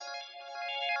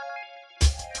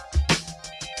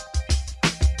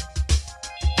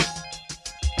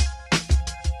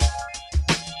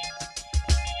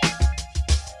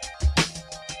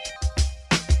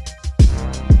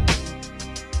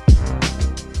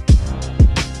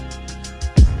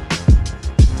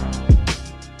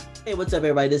Hey, what's up,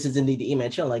 everybody? This is indeed the E-Man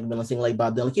Channel. Like been listening like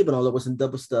Bob Dylan, keeping on up with some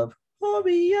double stuff.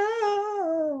 Oreos.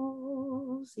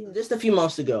 Just a few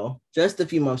months ago,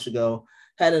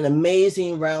 had an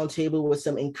amazing roundtable with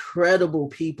some incredible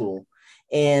people,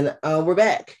 and we're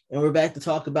back, to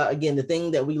talk about again the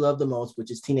thing that we love the most, which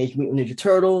is Teenage Mutant Ninja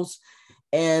Turtles.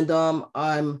 And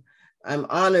I'm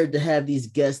honored to have these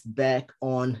guests back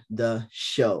on the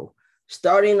show,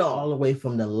 starting all the way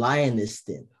from the Lioness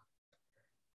Den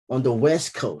on the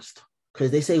West Coast,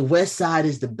 because they say West Side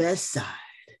is the best side,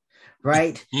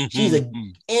 right? She's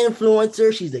an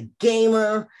influencer. She's a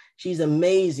gamer. She's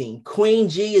amazing. Queen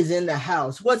G is in the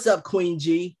house. What's up, Queen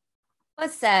G?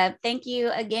 What's up? Thank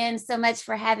you again so much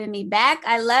for having me back.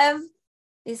 I love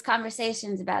these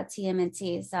conversations about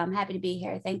TMNT, so I'm happy to be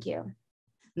here. Thank you.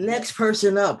 Next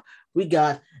person up, we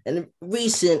got a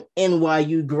recent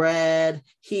NYU grad.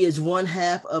 He is one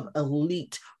half of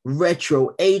Elite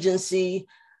Retro Agency.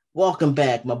 Welcome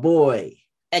back, my boy,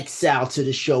 Exile, to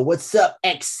the show. What's up,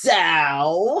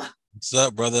 Exile? What's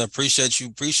up, brother? Appreciate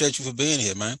you for being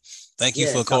here, man. Thank you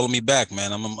for calling me back,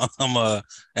 man. I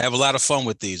have a lot of fun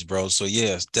with these, bro. So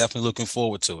yes, definitely looking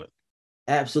forward to it.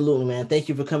 Absolutely, man. Thank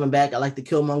you for coming back. I like the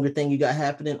Killmonger thing you got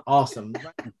happening. Awesome.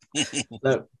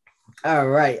 Look, all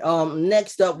right.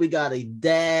 Next up, we got a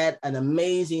dad, an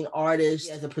amazing artist.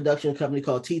 He has a production company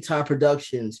called T-Time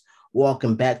Productions.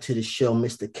 Welcome back to the show,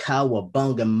 Mr.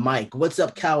 Cowabunga Mike. What's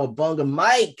up, Cowabunga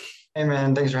Mike? Hey,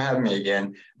 man, thanks for having me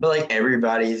again. But like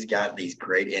everybody's got these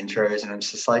great intros, and I'm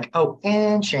just like, oh,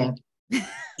 and Shane. So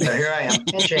here I am,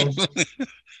 and Shane.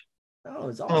 Oh,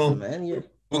 it's awesome, man.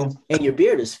 And your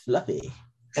beard is fluffy.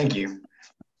 Thank you.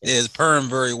 It's permed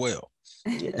very well.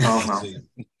 Yeah.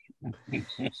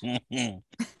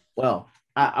 Well,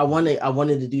 I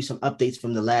wanted to do some updates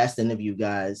from the last interview,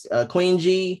 guys. Queen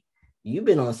G, you've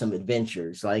been on some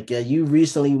adventures. Like you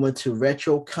recently went to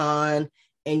RetroCon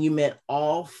and you met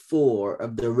all four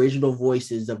of the original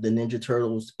voices of the Ninja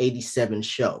Turtles 87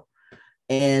 show.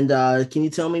 And can you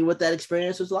tell me what that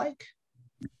experience was like?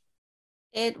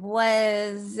 It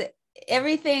was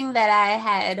everything that I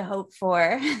had hoped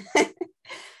for.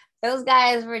 Those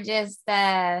guys were just,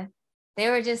 they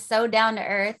were just so down to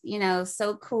earth,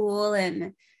 so cool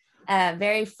and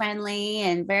very friendly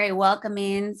and very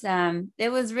welcoming. It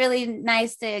was really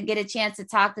nice to get a chance to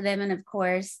talk to them. And of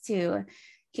course, to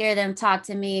hear them talk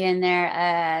to me in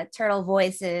their turtle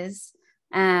voices.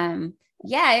 It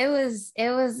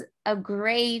was a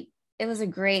great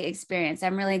experience.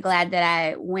 I'm really glad that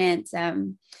I went.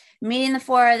 Meeting the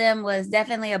four of them was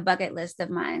definitely a bucket list of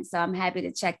mine. So I'm happy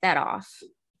to check that off.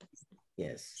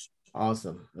 Yes.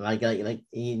 Awesome. Like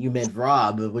you met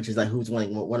Rob, which is like who's one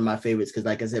of my favorites, because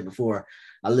like I said before,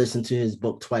 I listened to his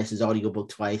book twice, his audio book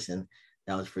twice, and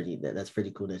that's pretty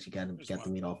cool that you got to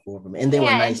meet all four of them, and they were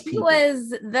nice people.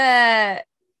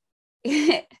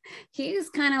 He was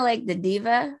kind of like the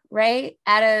diva, right?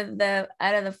 Out of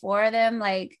the four of them,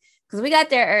 like, because we got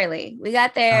there early. We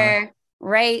got there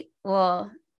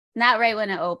not right when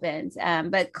it opened,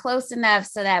 but close enough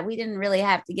so that we didn't really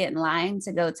have to get in line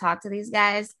to go talk to these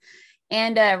guys.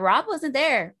 And Rob wasn't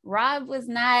there. Rob was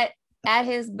not at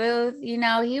his booth. He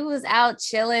was out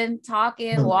chilling,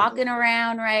 talking, walking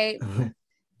around, right?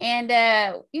 And,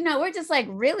 we're just like,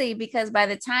 really? Because by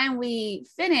the time we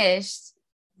finished,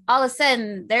 all of a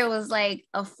sudden there was like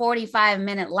a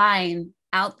 45-minute line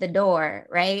out the door,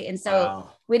 right? And so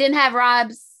we didn't have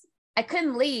I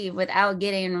couldn't leave without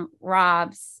getting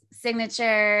Rob's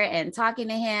signature and talking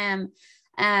to him.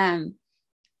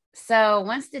 So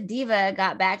once the diva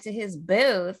got back to his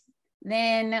booth,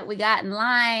 then we got in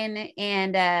line,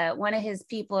 and one of his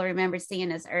people remembered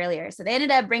seeing us earlier. So they ended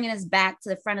up bringing us back to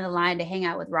the front of the line to hang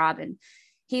out with Robin.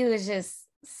 He was just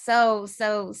so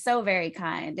very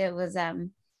kind. It was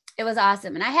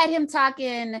awesome. And I had him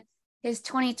talking his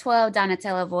 2012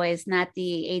 Donatello voice, not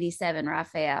the 87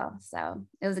 Raphael. So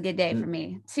it was a good day for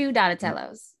me. 2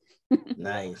 Donatellos.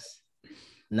 Nice.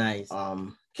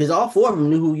 Because all four of them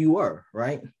knew who you were,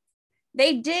 right?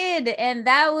 They did. And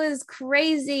that was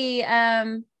crazy.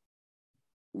 For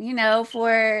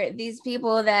these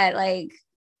people that like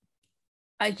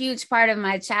a huge part of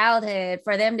my childhood,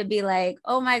 for them to be like,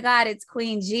 oh my God, it's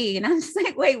Queen G. And I'm just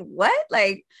like, wait, what?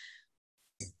 Like,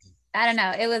 I don't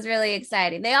know. It was really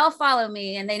exciting. They all follow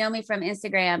me and they know me from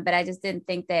Instagram, but I just didn't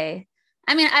think I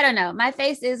don't know. My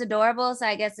face is adorable, so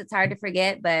I guess it's hard to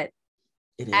forget, but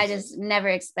I just never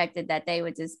expected that they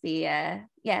would just be,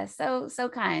 so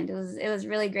kind. It was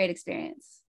really great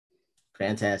experience.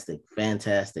 Fantastic.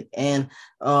 And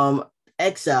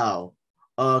Exile,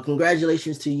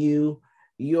 congratulations to you.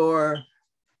 Your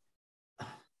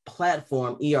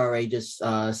platform, ERA just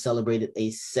celebrated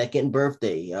a second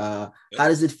birthday. How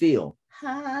does it feel?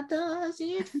 How does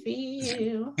it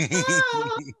feel?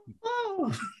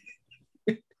 Oh.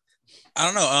 I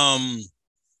don't know.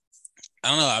 I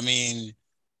don't know. I mean,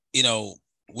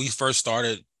 we first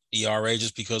started ERA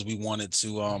just because we wanted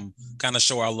to kind of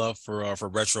show our love for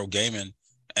retro gaming,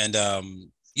 and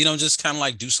just kind of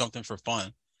like do something for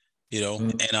fun,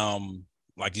 and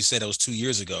like you said, it was 2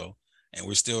 years ago, and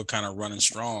we're still kind of running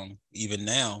strong even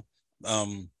now.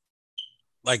 I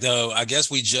guess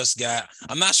we just got,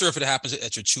 I'm not sure if it happens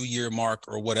at your 2-year mark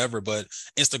or whatever, but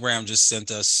Instagram just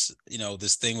sent us,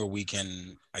 this thing where we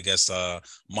can, I guess,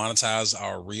 monetize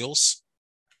our reels.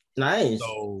 Nice.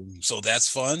 So that's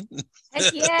fun.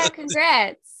 Heck yeah,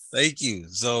 congrats. Thank you.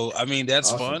 So, I mean,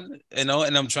 that's awesome. fun, and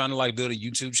I'm trying to like build a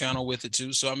YouTube channel with it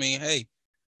too. So, I mean, hey,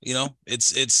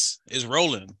 it's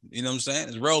rolling. You know what I'm saying?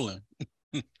 It's rolling.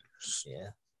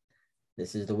 Yeah.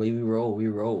 This is the way we roll. We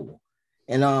roll.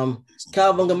 And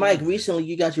Cowabunga Mike, recently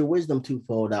you got your wisdom tooth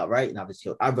pulled out, right? No,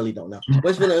 I really don't know.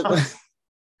 What's been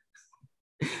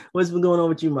going on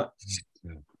with you, Mike?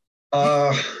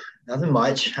 Nothing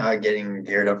much. Getting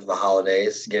geared up for the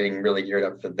holidays, getting really geared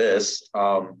up for this.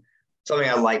 Something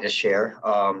I'd like to share.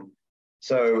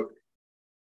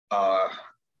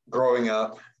 Growing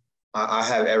up, I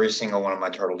have every single one of my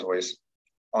turtle toys.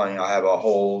 I have a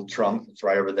whole trunk. It's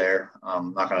right over there.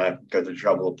 I'm not going to go through the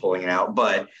trouble of pulling it out,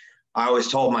 but I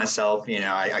always told myself,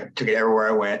 I took it everywhere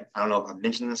I went. I don't know if I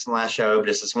mentioned this in the last show, but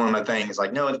it's just one of my things.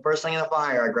 Like, no, the first thing in the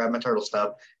fire, I grab my turtle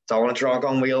stuff. It's all in a trunk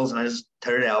on wheels, and I just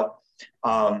tote it out.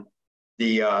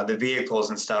 The vehicles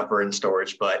and stuff are in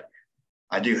storage, but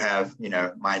I do have,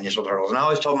 my initial turtles. And I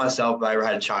always told myself if I ever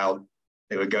had a child,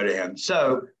 it would go to him.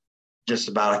 So just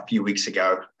about a few weeks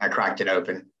ago, I cracked it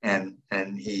open, and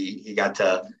he got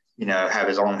to, have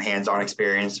his own hands-on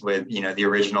experience with, the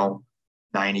original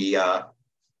 90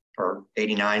 or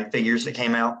 89 figures that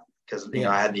came out, because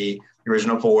I had the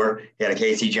original 4. He had a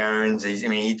Casey Jones.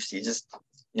 He's just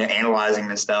analyzing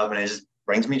this stuff, and it just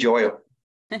brings me joy,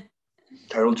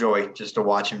 total joy, just to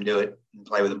watch him do it and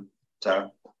play with him.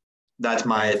 So that's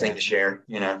my thing to share.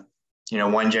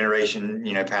 One generation,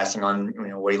 passing on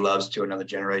what he loves to another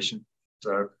generation.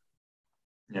 So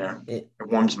it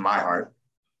warms my heart.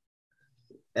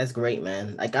 That's great,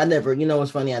 man. Like I never,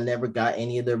 what's funny? I never got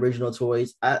any of the original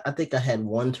toys. I think I had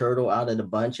one turtle out of the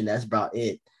bunch, and that's about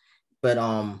it. But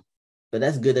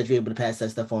that's good that you're able to pass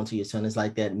that stuff on to your son. It's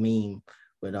like that meme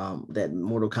with that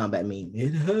Mortal Kombat meme.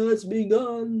 It has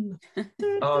begun.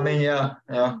 Oh, I mean, yeah.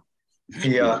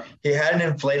 He had an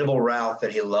inflatable Ralph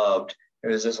that he loved. It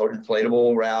was this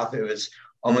inflatable Ralph. It was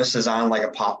almost designed like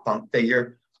a pop punk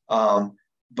figure.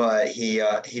 But he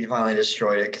finally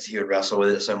destroyed it because he would wrestle with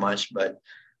it so much. But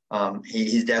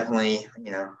he's definitely,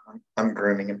 I'm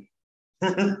grooming him.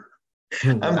 I'm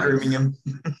grooming him.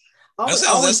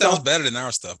 That sounds better than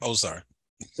our stuff. Oh, sorry.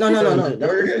 No.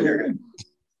 You're good.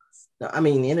 I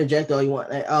mean, interject all you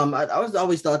want. I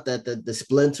always thought that the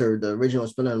Splinter, the original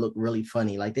Splinter, looked really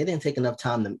funny. Like they didn't take enough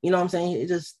time to, you know what I'm saying?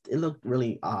 It looked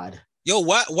really odd. Yo,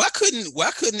 why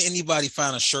couldn't anybody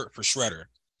find a shirt for Shredder?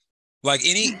 Like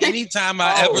anytime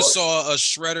I ever saw a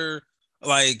Shredder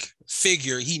like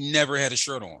figure, he never had a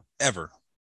shirt on ever.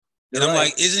 And I'm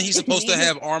like, isn't he supposed to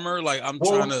have armor? Like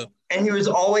trying to. And he was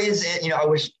always in, I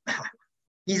wish.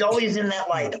 He's always in that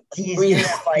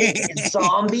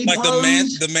zombie like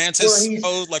pose, the mantis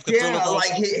pose, like the thriller pose.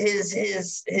 Like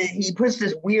he puts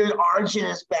this weird arch in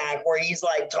his back where he's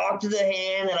like, talk to the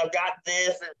hand, and I've got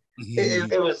this.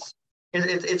 And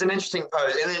it's an interesting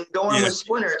pose. And then going with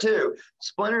Splinter too.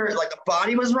 Splinter, like the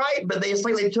body was right, but they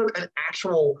took an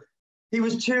actual.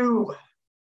 The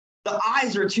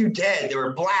eyes are too dead. They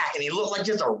were black, and he looked like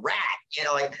just a rat.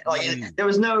 There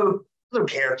was no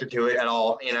character to it at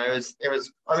all. It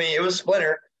was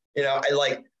Splinter.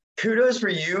 Kudos for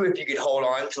you if you could hold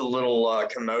on to the little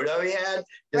Komodo he had.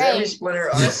 Because every Splinter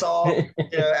I saw,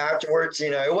 afterwards,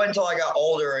 it wasn't until I got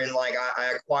older and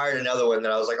I acquired another one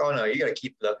that I was like, oh no, you got to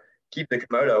keep the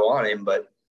Komodo on him.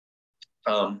 But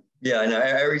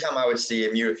every time I would see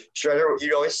him, you'd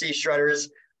always see Shredders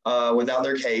without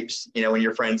their capes. When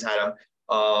your friends had them,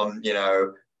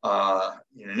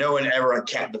 no one ever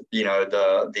kept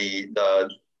the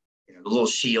little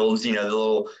shields, the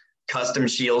little custom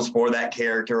shields for that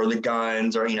character, or the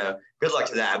guns, or good luck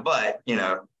to that. But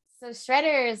so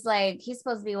Shredder is he's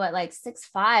supposed to be what,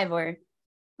 6'5" or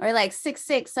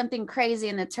 6'6", something crazy,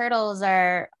 and the turtles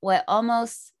are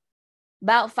almost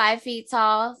about 5 feet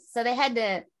tall. So they had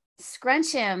to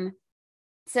scrunch him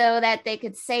so that they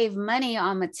could save money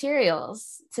on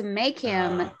materials to make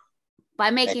him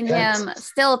by making him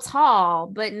still tall,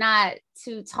 but not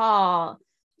too tall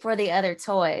for the other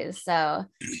toys. So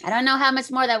I don't know how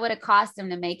much more that would have cost him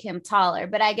to make him taller,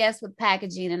 but I guess with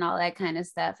packaging and all that kind of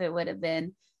stuff, it would have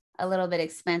been a little bit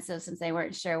expensive since they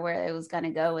weren't sure where it was going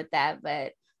to go with that.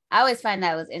 But I always find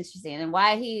that was interesting, and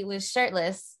why he was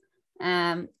shirtless.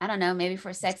 I don't know, maybe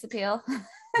for sex appeal.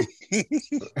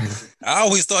 I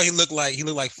always thought he looked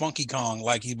like Funky Kong,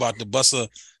 like he about to bust around,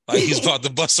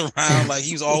 like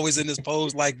he was always in this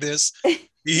pose like this.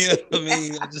 You know what I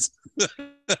mean?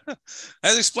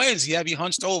 That explains. He had me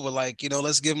hunched over, like,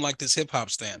 let's give him like this hip hop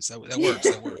stance. That works.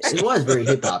 That works. It was very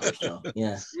hip hopish though.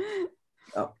 Yeah.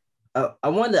 I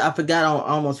wonder. I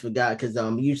almost forgot because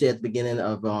usually at the beginning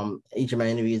of each of my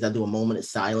interviews I do a moment of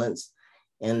silence,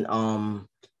 and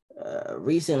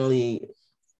recently,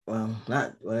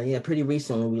 pretty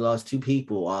recently we lost two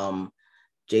people.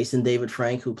 Jason David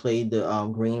Frank, who played the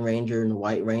Green Ranger and the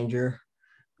White Ranger,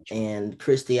 and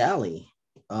Christy Alley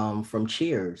from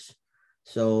Cheers.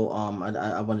 So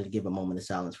I wanted to give a moment of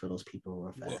silence for those people who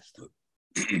are fast.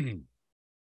 Thank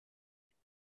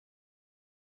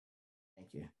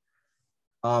you.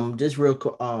 Just real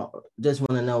quick, just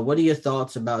want to know, what are your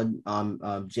thoughts about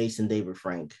Jason David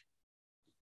Frank?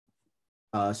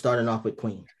 Starting off with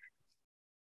Queen.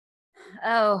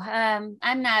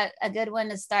 I'm not a good one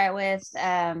to start with.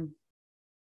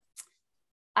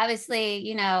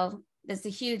 Obviously, it's a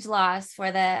huge loss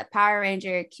for the Power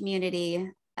Ranger community.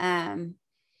 And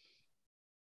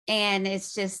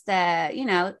it's just,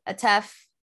 a tough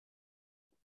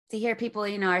to hear people,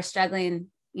 are struggling,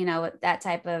 with that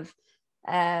type of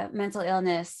mental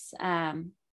illness. I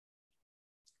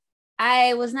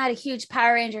was not a huge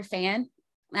Power Ranger fan.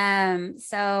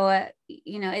 So,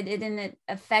 it didn't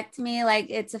affect me like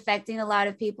it's affecting a lot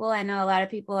of people. I know a lot of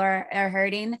people are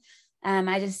hurting.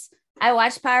 I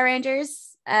watched Power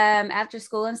Rangers after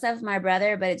school and stuff with my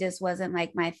brother, but it just wasn't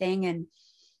like my thing. And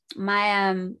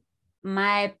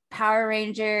my Power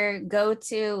Ranger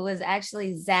go-to was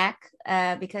actually Zach,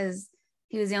 because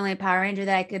he was the only Power Ranger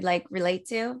that I could like relate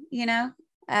to, because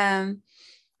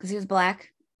he was black.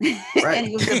 Right. And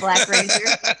he was the Black Ranger.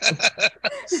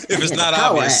 If it's not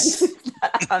obvious.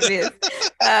 Obvious.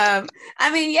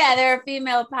 There are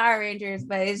female Power Rangers,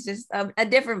 but it's just a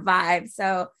different vibe.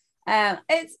 So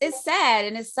it's sad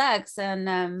and it sucks.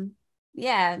 And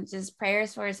just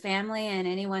prayers for his family and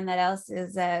anyone that else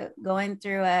is going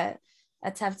through a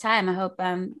tough time. I hope they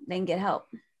can get help.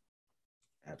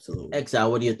 Absolutely. Exile,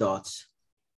 what are your thoughts?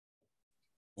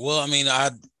 Well,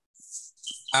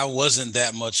 I wasn't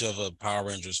that much of a Power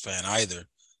Rangers fan either,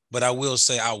 but I will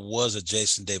say I was a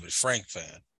Jason David Frank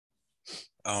fan.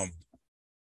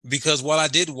 Because while I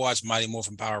did watch Mighty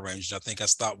Morphin Power Rangers, I think I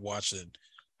stopped watching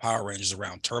Power Rangers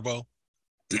around Turbo.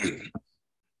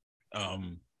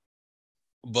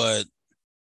 But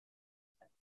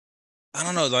I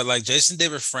don't know, like Jason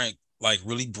David Frank like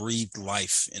really breathed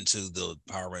life into the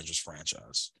Power Rangers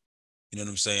franchise. You know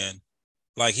what I'm saying?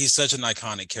 Like, he's such an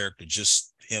iconic character,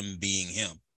 just him being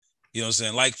him. You know what I'm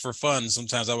saying? Like, for fun,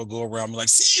 sometimes I would go around and be like,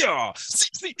 see y'all,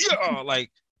 see y'all.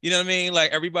 Like, you know what I mean?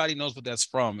 Like, everybody knows what that's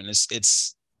from. And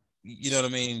it's you know what I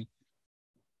mean?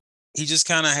 He just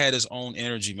kind of had his own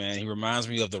energy, man. He reminds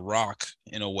me of The Rock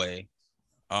in a way,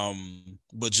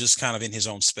 but just kind of in his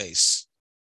own space.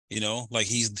 Like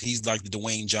he's like the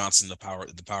Dwayne Johnson, the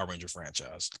Power Ranger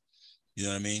franchise. You know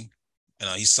what I mean? And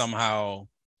he somehow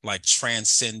like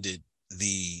transcended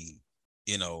the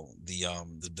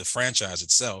franchise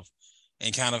itself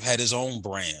and kind of had his own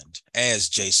brand as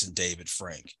Jason David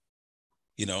Frank.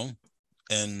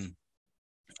 And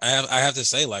I have to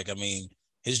say, like,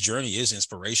 his journey is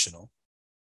inspirational.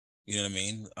 You know what I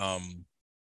mean?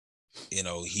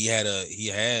 He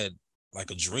had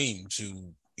like a dream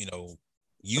to,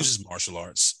 use his martial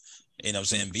arts,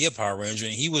 be a Power Ranger,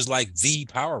 and he was like the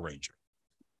Power Ranger.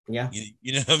 Yeah.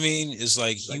 You know what I mean? It's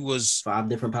like he was 5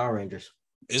 different Power Rangers.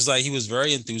 It's like he was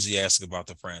very enthusiastic about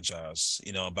the franchise,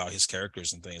 about his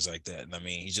characters and things like that. And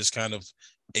he just kind of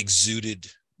exuded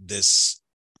this,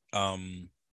 I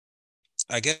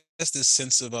guess, this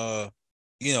sense of,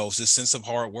 this sense of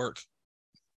hard work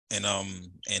and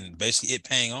basically it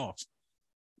paying off.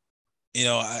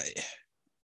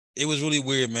 It was really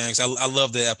weird, man, because I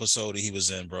love the episode that he was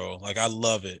in, bro. Like, I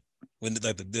love it when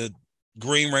like the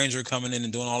Green Ranger coming in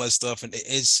and doing all that stuff, and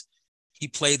he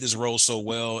played this role so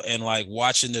well, and like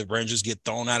watching the Rangers get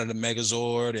thrown out of the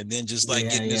Megazord and then just like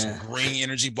getting this green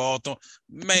energy ball thrown.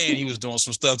 Man, he was doing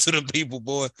some stuff to the people,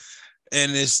 boy.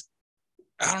 And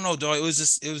I don't know, dog. It was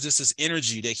just this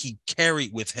energy that he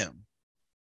carried with him.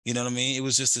 You know what I mean? It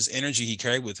was just this energy he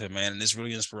carried with him, man. And it's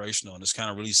really inspirational. And it's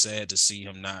kind of really sad to see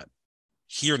him not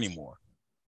here anymore.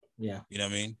 Yeah. You know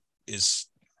what I mean?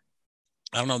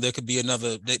 I don't know. There could be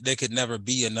another. There could never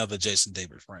be another Jason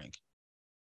David Frank.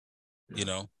 You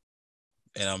know,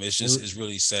 and it's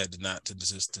really sad to know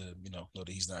that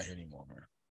he's not here anymore, man.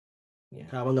 Yeah,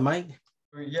 how on the mic?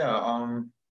 Yeah,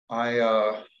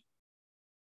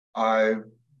 I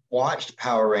watched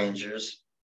Power Rangers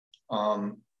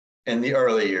in the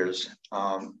early years.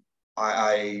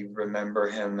 I remember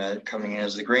him coming in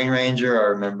as the Green Ranger. I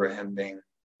remember him being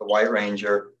the White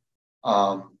Ranger.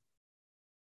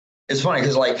 It's funny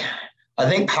because I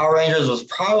think Power Rangers was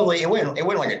probably it went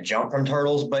like a jump from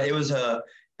Turtles, but it was a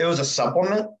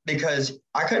supplement because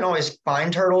I couldn't always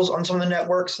find Turtles on some of the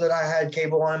networks that I had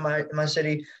cable on in my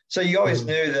city. So you always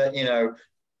knew that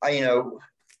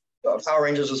Power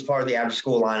Rangers was part of the after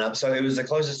school lineup, so it was the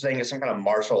closest thing to some kind of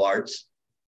martial arts,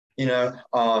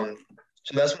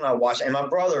 So that's when I watched. And my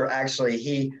brother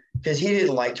actually because he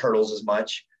didn't like Turtles as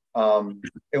much.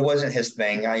 It wasn't his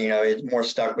thing. It more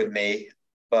stuck with me,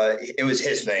 but it was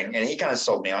his thing, and he kind of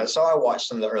sold me on it. So I watched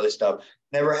some of the early stuff.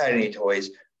 Never had any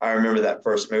toys. I remember that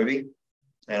first movie,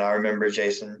 and I remember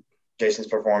Jason's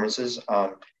performances.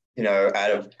 Out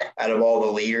of all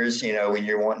the leaders, when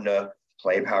you're wanting to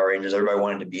play Power Rangers, everybody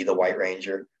wanted to be the White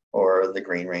Ranger or the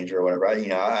Green Ranger or whatever.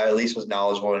 I at least was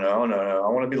knowledgeable. No, I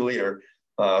want to be the leader.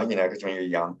 Because when you're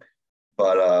young,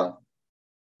 but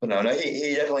no,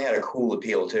 he definitely had a cool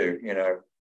appeal too.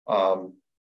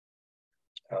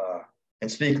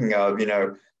 And speaking of,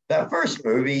 that first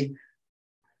movie,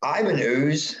 Ivan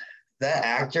Ooze, that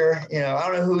actor, I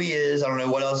don't know who he is. I don't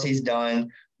know what else he's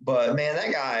done, but man,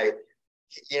 that guy,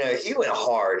 he went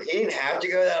hard. He didn't have to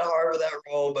go that hard for that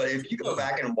role, but if you go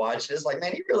back and watch this,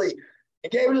 man, he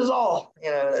gave it his all.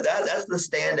 That's the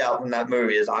standout from that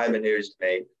movie is Ivan Ooze to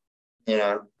me.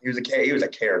 He was a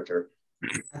character.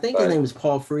 I think his name is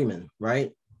Paul Freeman,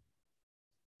 right?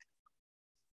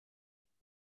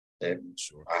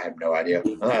 Sure. I have no idea.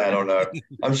 I don't know.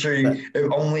 I'm sure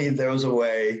if only there was a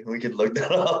way we could look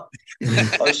that up.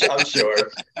 I'm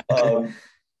sure.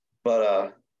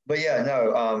 But yeah,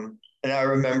 no. And I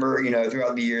remember,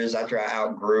 throughout the years after I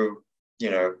outgrew,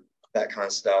 that kind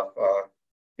of stuff,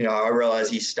 I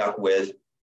realized he stuck with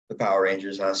the Power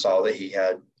Rangers, and I saw that he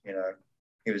had,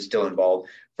 he was still involved.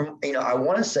 I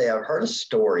want to say I've heard a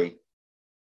story,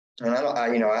 and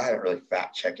I haven't really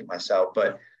fact checked it myself,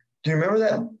 but do you remember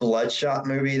that Bloodshot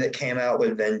movie that came out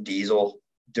with Vin Diesel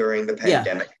during the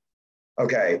pandemic? Yeah.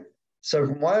 Okay, so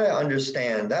from what I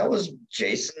understand, that was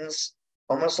Jason's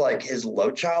almost like his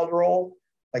love child role.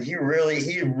 He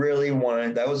really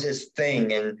wanted, that was his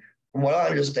thing, and from what I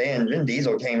understand, Vin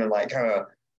Diesel came and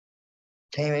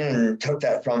came in and took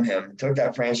that from him, took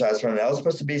that franchise from him. That was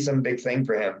supposed to be some big thing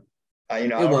for him. I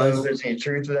don't know if there's any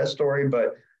truth to that story,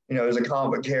 but it was a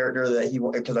comic character that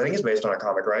because I think it's based on a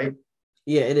comic, right?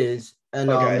 Yeah, it is. And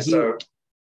okay,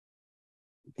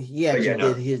 he actually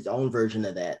did his own version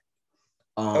of that.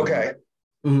 Okay.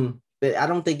 But I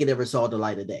don't think it ever saw the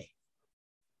light of day.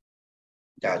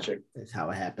 Gotcha. That's how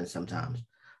it happens sometimes.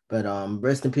 But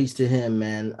rest in peace to him,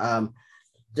 man.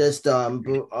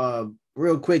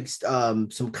 Real quick, some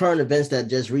current events that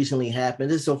just recently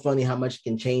happened. It's so funny how much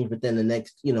can change within the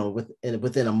next,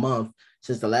 within a month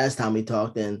since the last time we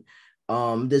talked. And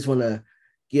just want to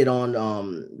get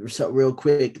on real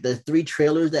quick. The 3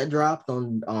 trailers that dropped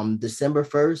on December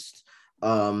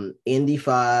 1st, Indy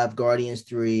 5, Guardians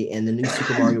 3, and the new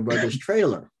Super Mario Brothers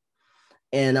trailer.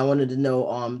 And I wanted to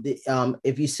know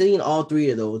if you've seen all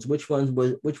 3 of those, which one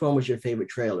was your favorite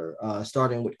trailer?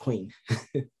 Starting with Queen.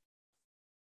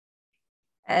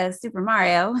 Super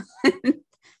Mario.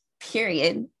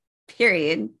 period.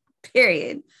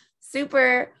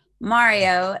 Super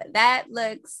Mario. That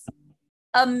looks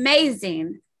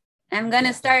amazing. I'm going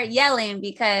to start yelling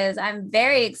because I'm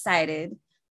very excited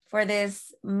for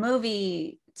this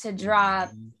movie to drop.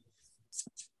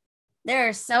 There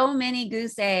are so many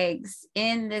goose eggs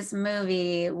in this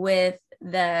movie with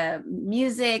the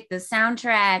music, the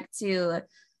soundtrack to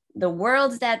the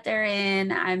worlds that they're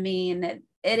in. I mean,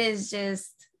 it is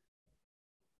just,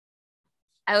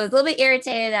 I was a little bit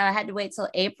irritated that I had to wait till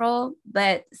April,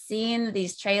 but seeing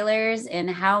these trailers and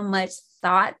how much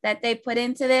thought that they put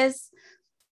into this,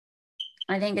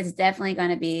 I think it's definitely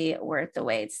going to be worth the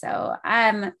wait. So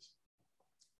I'm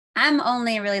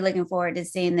only really looking forward to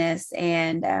seeing this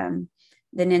and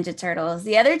the Ninja Turtles.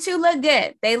 The other 2 look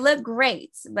good. They look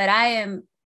great, but I am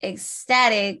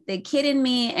ecstatic. The kid in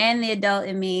me and the adult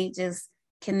in me just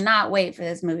cannot wait for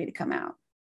this movie to come out.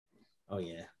 Oh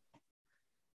yeah.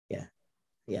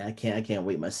 Yeah, I can't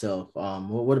wait myself.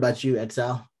 What about you,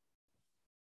 Exile?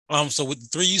 So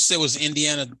with 3 you said was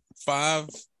Indiana 5?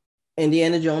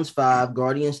 Indiana Jones 5,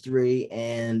 Guardians 3,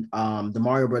 and the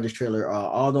Mario Brothers trailer.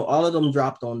 All of them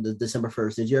dropped on the December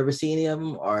 1st. Did you ever see any of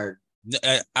them? Or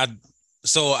I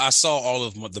so I saw all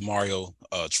of the Mario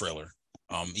trailer,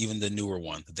 even the newer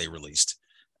one that they released,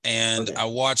 and okay. I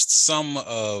watched some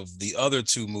of the other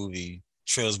two movie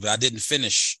trailers, but I didn't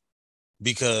finish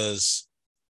because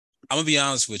I'm gonna be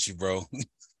honest with you, bro.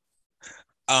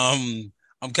 I'm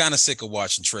kind of sick of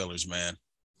watching trailers, man.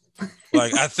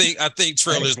 Like I think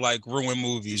trailers like ruin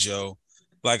movies, yo.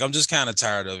 Like I'm just kind of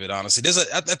tired of it, honestly.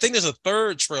 I think there's a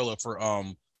third trailer for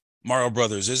Mario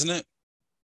Brothers, isn't it?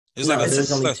 It's No, like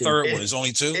there's only a two. third one. It's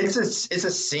only two. It's a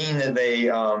scene that they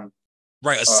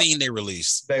Right, a scene they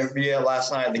released.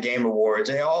 last night at the Game Awards.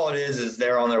 And all it is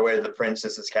they're on their way to the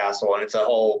princess's castle, and it's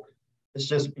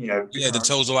just Yeah, the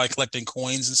Toads are like collecting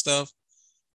coins and stuff.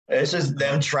 it's just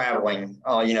them traveling,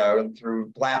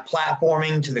 through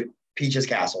platforming to the Peach's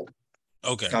castle.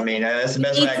 Okay. I mean, that's the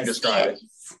best way I can describe it.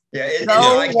 Yeah,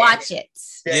 go watch it.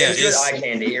 Yeah, it's good eye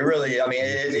candy. It really, I mean,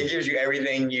 it gives you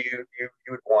everything you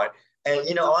would want.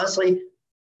 And honestly,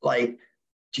 like,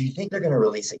 do you think they're going to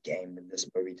release a game in this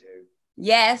movie too?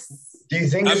 Yes. Do you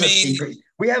think there's a secret?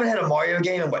 We haven't had a Mario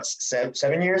game in what,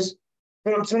 7 years?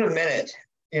 It's been a minute,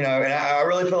 and I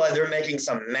really feel like they're making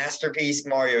some masterpiece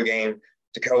Mario game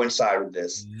to coincide with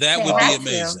this. That would be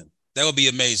amazing. That would be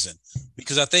amazing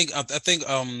because I think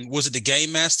was it the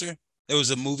Game Master? There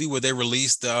was a movie where they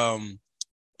released where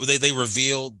they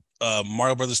revealed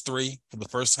Mario Brothers 3 for the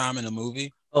first time in a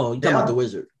movie. Oh, you're talking about the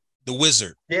Wizard. The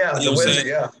Wizard. Yeah, the Wizard.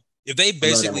 Yeah. If they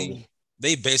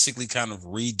basically kind of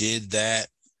redid that,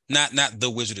 not the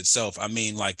Wizard itself. I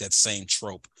mean, like that same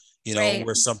trope, right,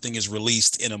 where something is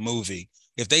released in a movie.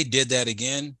 If they did that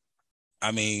again,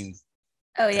 I mean,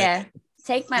 oh yeah,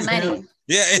 take my money.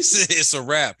 Yeah, it's a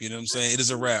wrap. You know what I'm saying? It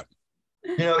is a wrap.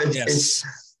 It's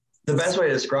the best way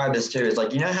to describe this too. Is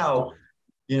like how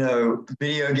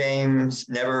video games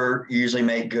never usually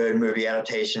make good movie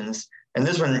adaptations, and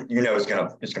this one is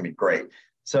gonna be great.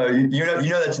 So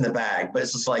that's in the bag, but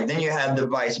it's just like then you have the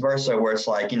vice versa where it's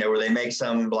like where they make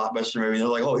some blockbuster movie, they're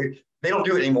like, oh, they don't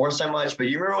do it anymore so much, but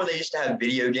you remember when they used to have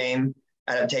video game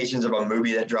adaptations of a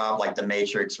movie that dropped, like the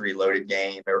Matrix Reloaded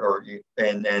game,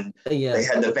 and they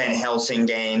had the Van Helsing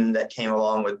game that came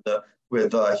along with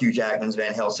Hugh Jackman's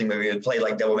Van Helsing movie. It played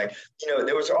like Devil May.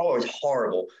 They was always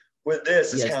horrible. With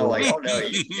this, it's kind of like, oh no,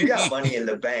 you got money in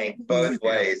the bank both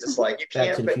ways. It's like you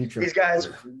can't. These guys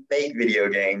make video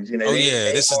games.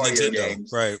 This is Nintendo,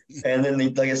 games. Right? And then,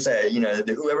 like I said,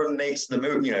 whoever makes the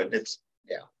movie,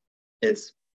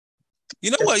 it's. You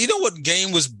know what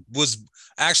game was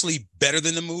actually better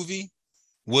than the movie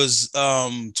was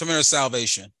Terminator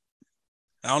Salvation.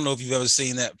 I don't know if you've ever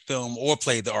seen that film or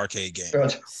played the arcade game.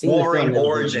 Wolverine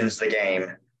Origins, the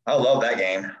game. I love that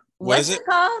game. What's it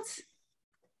called?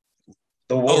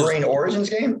 The Wolverine Origins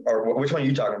game, or which one are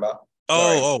you talking about?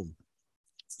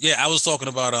 Yeah, I was talking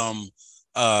about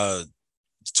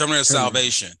Terminator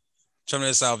Salvation.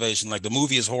 Terminator Salvation. Like the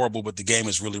movie is horrible, but the game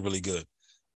is really, really good.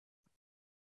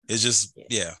 It's just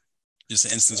just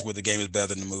an instance where the game is better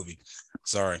than the movie.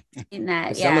 Sorry. I'm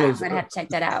gonna have to check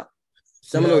that out.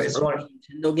 Some of those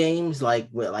Nintendo games, like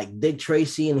Dick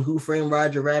Tracy and Who Framed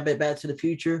Roger Rabbit, Back to the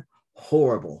Future,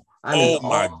 horrible.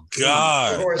 My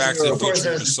God, Back to the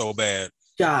Future is so bad.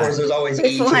 God. Of course, there's always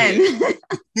one.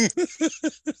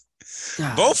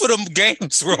 Both of them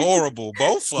games were horrible.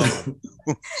 Both of them.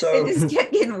 So it just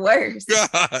kept getting worse.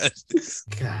 God.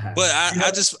 But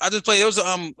I just played. There was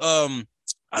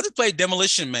I just played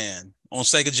Demolition Man on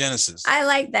Sega Genesis. I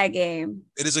like that game.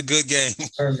 It is a good game.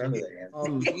 I remember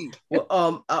that game.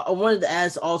 I wanted to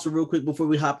ask also real quick before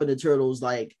we hop into Turtles,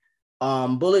 like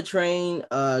Bullet Train,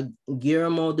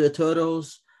 Guillermo del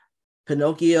Toro's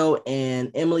Pinocchio,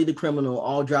 and Emily the Criminal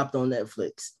all dropped on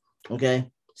Netflix.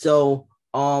 Okay, so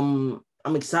I'm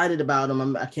excited about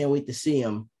them. I can't wait to see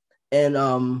them. And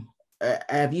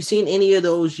have you seen any of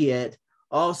those yet?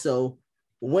 Also,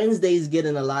 Wednesday's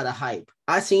getting a lot of hype.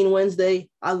 I seen Wednesday.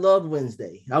 I loved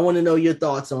Wednesday. I want to know your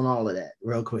thoughts on all of that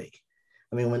real quick.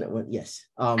 I mean, yes.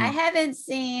 I haven't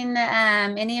seen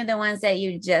any of the ones that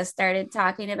you just started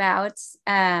talking about.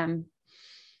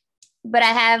 But I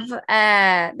have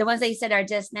the ones that you said are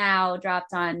just now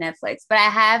dropped on Netflix. But I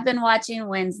have been watching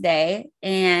Wednesday,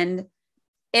 and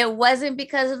it wasn't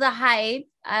because of the hype.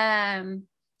 I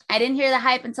didn't hear the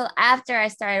hype until after I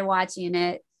started watching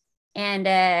it. And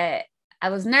I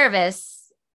was nervous,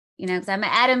 because I'm an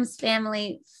Addams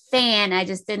Family fan. I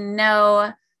just didn't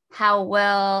know how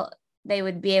well they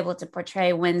would be able to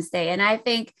portray Wednesday. And I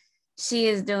think she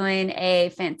is doing a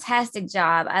fantastic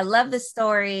job. I love the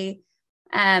story.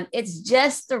 It's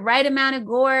just the right amount of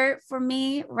gore for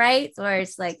me, right? Or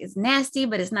it's like it's nasty,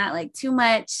 but it's not like too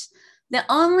much. The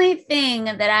only thing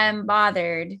that I'm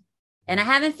bothered, and I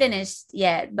haven't finished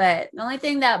yet, but the only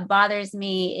thing that bothers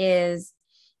me is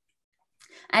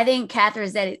I think Catherine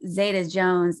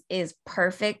Zeta-Jones is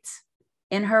perfect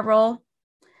in her role.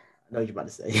 I know what you're about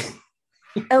to say.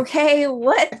 Okay,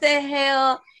 what the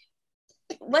hell?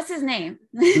 What's his name?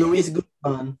 Luis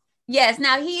Guzman. Yes,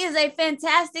 now he is a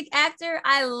fantastic actor.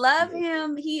 I love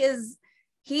him. He's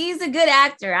a good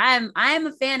actor. I'm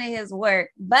a fan of his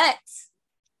work. But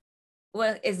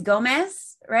is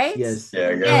Gomez, right? Yes.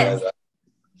 Yeah, yes.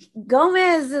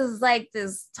 Gomez is like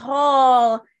this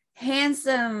tall,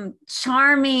 handsome,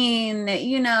 charming,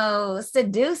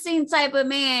 seducing type of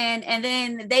man. And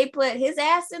then they put his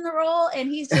ass in the role, and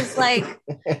he's just like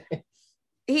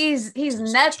he's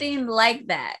nothing like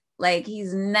that. Like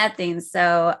he's nothing.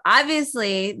 So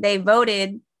obviously they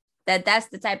voted that that's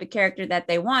the type of character that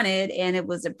they wanted, and it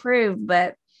was approved.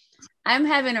 But I'm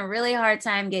having a really hard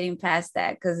time getting past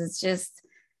that because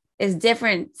it's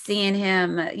different seeing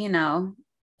him,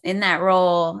 in that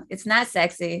role. It's not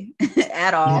sexy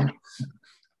at all.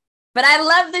 But I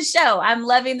love the show. I'm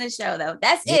loving the show, though.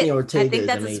 That's Jenny it. Ortega I think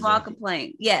that's amazing. a small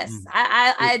complaint. Yes,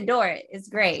 I adore it. It's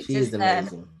great. She is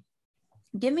amazing.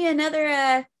 Give me a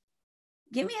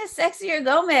sexier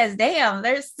Gomez. Damn,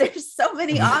 there's so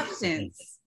many options.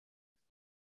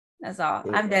 That's all.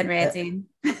 I'm done ranting.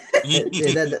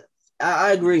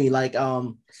 I agree. Like,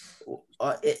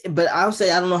 but I'll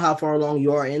say I don't know how far along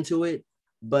you are into it,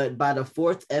 but by the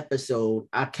 4th episode,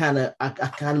 I kind of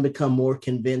become more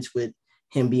convinced with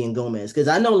him being Gomez, because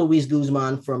I know Luis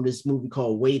Guzman from this movie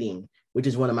called Waiting, which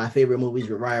is one of my favorite movies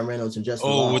with Ryan Reynolds and Justin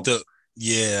Long.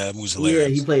 It was hilarious.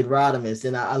 Yeah, he played Rodimus,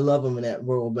 and I love him in that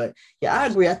role. But yeah, I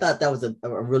agree. I thought that was a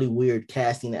really weird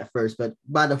casting at first, but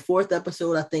by the 4th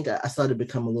episode, I think I started to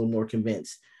become a little more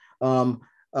convinced. I'm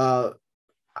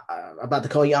about to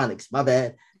call you Onyx. My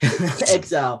bad.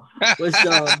 Exile.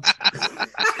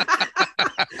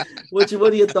 What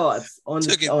are your thoughts on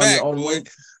Took this? It back, on boy.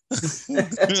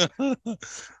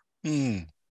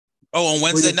 On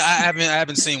Wednesday? No, I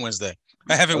haven't seen Wednesday.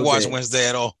 I haven't watched Wednesday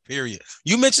at all, period.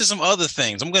 You mentioned some other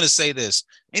things. I'm going to say this.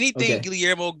 Anything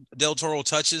Guillermo del Toro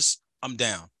touches, I'm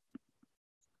down.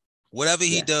 Whatever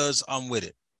he does, I'm with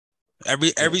it.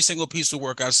 Every single piece of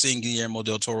work I've seen Guillermo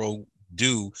del Toro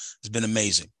do has been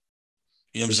amazing.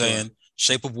 You know what I'm saying?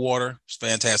 Shape of Water, it's a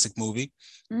fantastic movie.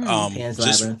 Pan's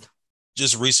Labyrinth.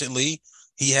 Just recently,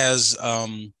 he has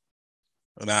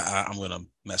and I'm gonna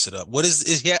mess it up. What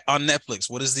is he on Netflix?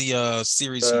 What is the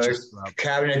series?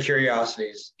 Cabinet of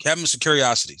Curiosities. Cabinet of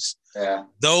Curiosities. Yeah,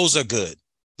 those are good.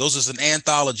 Those is an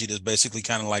anthology that's basically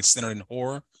kind of like centered in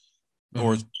horror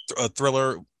or a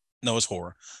thriller. No, it's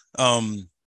horror. No,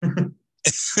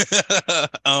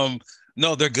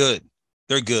 they're good.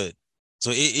 They're good.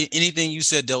 So anything you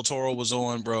said Del Toro was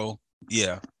on, bro.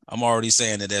 Yeah, I'm already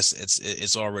saying that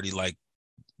it's already like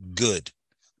good.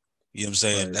 You know what I'm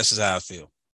saying? Right. That's just how I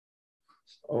feel.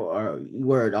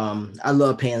 I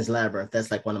love Pan's Labyrinth.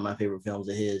 That's like one of my favorite films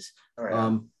of his.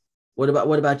 Right. What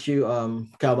about you,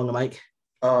 Cowabunga Mike?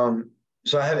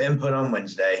 So I have input on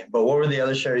Wednesday, but what were the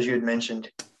other shows you had mentioned?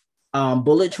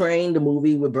 Bullet Train, the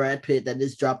movie with Brad Pitt that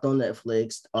just dropped on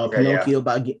Netflix. Pinocchio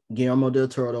by Guillermo del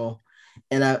Toro,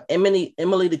 and Emily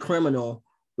the Criminal,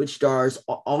 which stars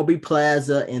Aubrey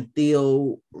Plaza and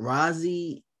Theo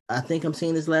Razzi. I think I'm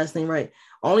saying his last name right.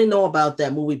 I only know about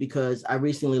that movie because I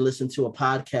recently listened to a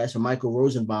podcast from Michael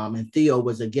Rosenbaum, and Theo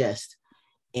was a guest,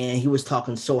 and he was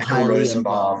talking so highly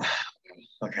of.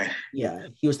 Yeah,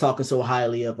 he was talking so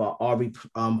highly of Aubrey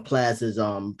Plaza's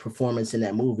performance in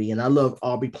that movie, and I love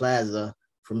Aubrey Plaza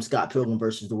from Scott Pilgrim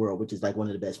versus the World, which is like one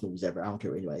of the best movies ever. I don't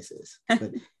care what anybody says.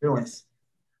 But yes.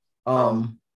 What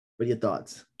are your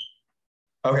thoughts?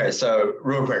 Okay, so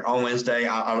real quick on Wednesday,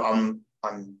 I'm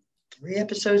 3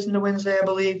 episodes into Wednesday, I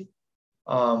believe.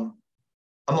 I'm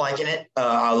liking it.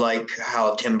 I like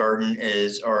how Tim Burton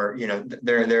is, or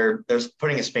they're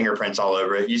putting his fingerprints all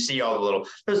over it. You see all the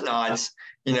those nods.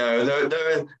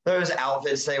 Those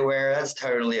outfits they wear. That's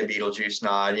totally a Beetlejuice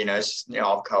nod. It's just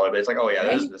off color, but it's like, oh yeah,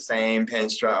 those are the same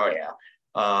pinstripe. Oh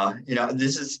yeah.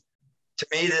 This is, to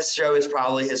me, this show is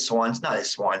probably not his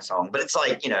swan song, but it's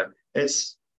like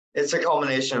it's a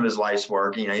culmination of his life's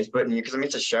work. He's putting, because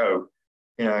it's a show.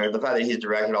 The fact that he's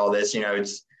directed all this,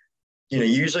 it's.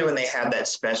 Usually when they have that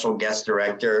special guest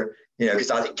director,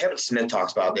 because I think Kevin Smith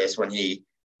talks about this when he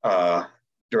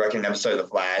directed an episode of The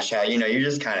Flash, how, you're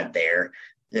just kind of there.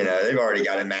 They've already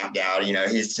got it mapped out.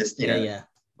 He's just, Yeah.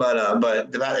 But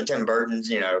the fact that Tim Burton's,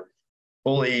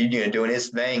 fully, doing his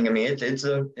thing. I mean, it's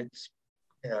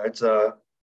a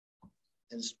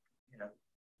is, you know,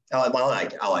 I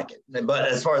like it. But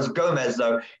as far as Gomez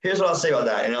though, here's what I'll say about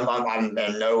that, and I'm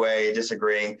in no way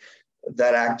disagreeing.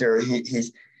 That actor,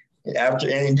 he's after,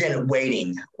 and again,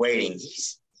 waiting.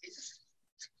 He's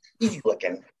easy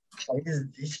looking.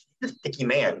 He's a sticky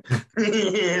man.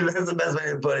 That's the best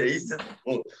way to put it. He's just,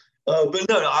 but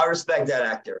no, I respect that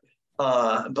actor.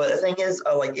 But the thing is,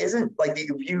 like, isn't like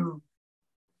if you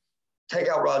take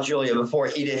out Rod Julia before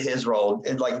he did his role,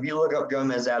 and like if you look up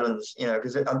Gomez Adams, you know,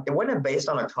 because it wasn't based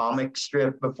on a comic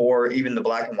strip before even the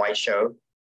black and white show.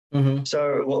 Mm-hmm.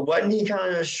 So wasn't he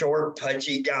kind of a short,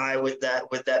 pudgy guy with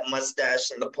that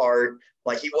mustache in the part?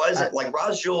 Like he wasn't like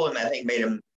Rod Julia, I think made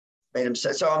him.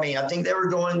 So I mean, I think they were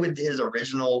going with his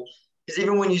original. Because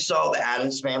even when you saw the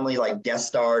Addams Family like guest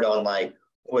starred on like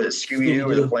what is Scooby Doo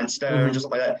or the Flintstones or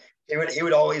something like that, he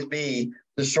would always be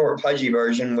the short, pudgy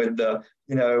version with the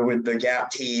with the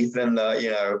gap teeth and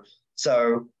the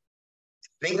So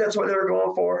I think that's what they were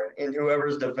going for in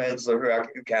whoever's defense of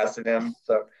who casted him.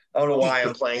 So I don't know why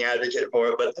I'm playing advocate for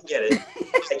it, but I get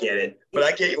it. But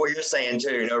I get what you're saying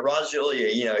too. You know, Rod Julia,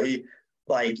 he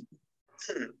like.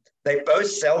 They both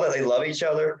sell that they love each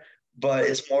other, but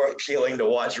it's more appealing to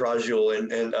watch Rajul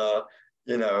and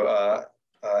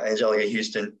Angelica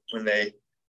Houston when they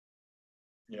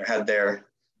had their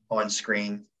on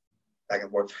screen back and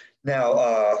forth. Now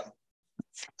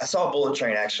I saw Bullet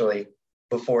Train actually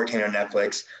before it came to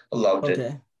Netflix. I loved it.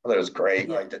 I thought it was great.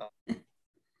 Yeah. I liked it.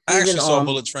 I actually saw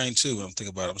Bullet Train too. When I'm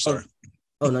thinking about it. I'm sorry.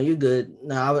 Oh no, you're good.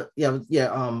 No,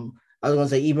 I was gonna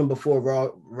say even before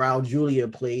Raul Julia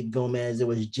played Gomez, it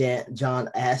was John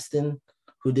Aston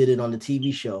who did it on the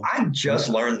TV show. I just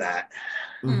learned that.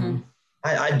 Mm-hmm.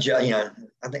 I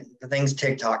think the things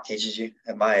TikTok teaches you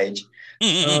at my age.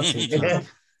 TikTok.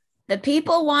 The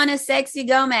people want a sexy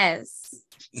Gomez.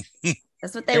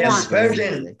 That's what they want.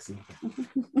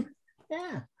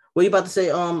 Yeah. What are you about to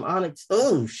say, Onyx?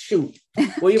 Oh shoot.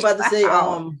 What are you about to say,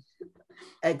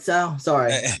 Exile?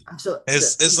 Sorry.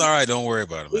 It's all right. Don't worry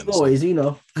about it, man. Boys,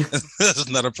 That's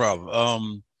not a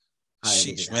problem.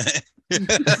 Sheesh, man.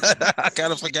 I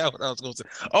kind of forgot what I was going to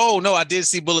say. Oh no, I did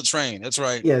see Bullet Train. That's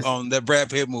right. Yes. That Brad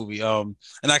Pitt movie. And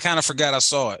I kind of forgot I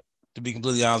saw it, to be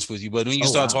completely honest with you. But when you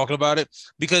start talking about it,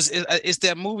 because it's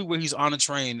that movie where he's on a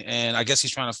train and I guess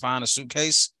he's trying to find a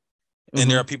suitcase, and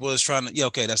there are people that's trying to. Yeah,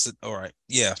 okay, that's it. All right,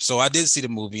 yeah. So I did see the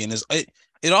movie, and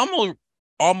it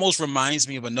almost reminds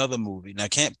me of another movie. And I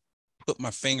can't put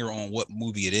my finger on what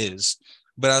movie it is,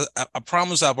 but I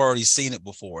promise I've already seen it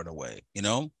before in a way,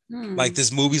 like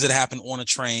there's movies that happen on a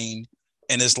train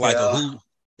and it's like who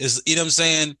is, what I'm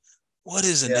saying? What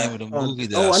is the name of the movie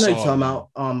that I know you're talking about.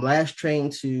 Last Train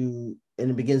to,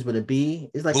 and it begins with a B.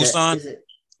 It's like Busan.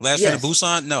 Last Train to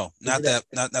Busan? No, not that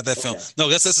film. No,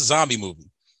 that's a zombie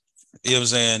movie. You know what I'm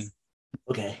saying?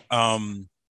 Okay. I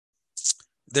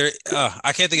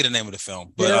can't think of the name of the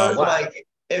film, but like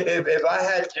if I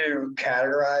had to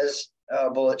categorize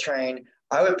Bullet Train,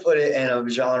 I would put it in a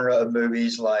genre of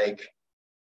movies like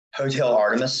Hotel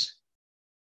Artemis.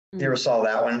 You ever saw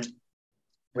that one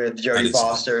with Jodie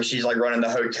Foster? She's like running the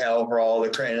hotel for all the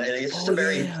crane. It's just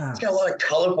it's got a lot of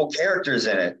colorful characters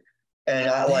in it, and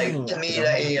I like to me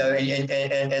that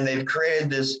and they've created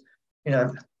this I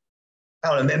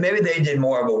don't know, maybe they did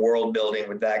more of a world building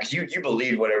with that because you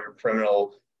believe whatever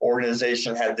criminal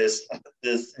organization had this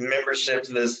membership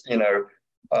to this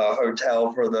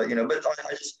hotel for the but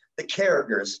the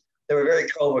characters, they were very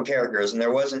colorful characters, and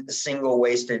there wasn't a single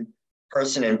wasted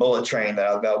person in Bullet Train that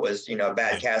I felt was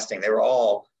bad casting. They were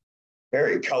all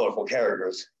very colorful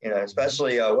characters,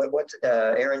 especially what's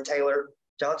Aaron Taylor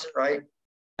Johnson, right?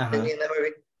 Isn't he in that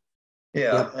movie?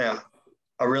 Yeah.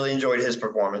 I really enjoyed his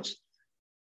performance.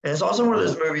 And it's also one of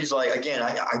those movies, like, again,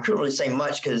 I couldn't really say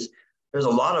much because there's a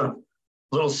lot of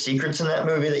little secrets in that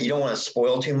movie that you don't want to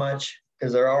spoil too much,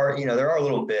 because there are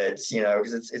little bits,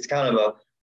 because it's kind of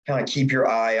keep your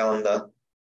eye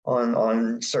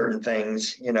on certain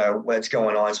things, what's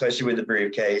going on, especially with the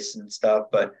briefcase and stuff.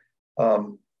 But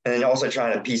and then also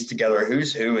trying to piece together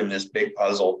who's who in this big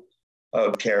puzzle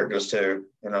of characters too,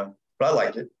 But I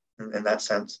liked it in that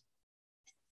sense.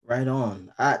 Right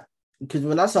on. Because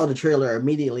when I saw the trailer,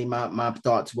 immediately my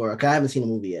thoughts were, I haven't seen the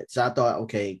movie yet. So I thought,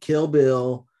 okay, Kill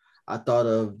Bill. I thought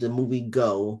of the movie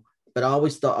Go, but I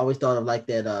always thought of like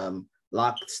that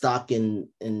Lock, Stock, and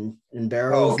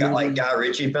Barrels. Oh, like Guy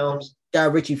Ritchie films? Guy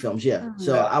Ritchie films, yeah. Mm-hmm.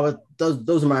 So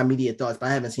those are my immediate thoughts, but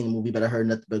I haven't seen the movie, but I heard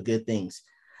nothing but good things.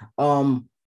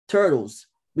 Turtles.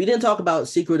 We didn't talk about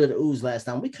Secret of the Ooze last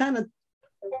time. We kind of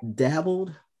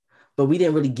dabbled, but we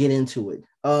didn't really get into it.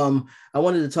 I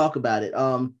wanted to talk about it.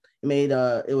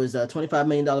 It was a $25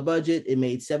 million budget. It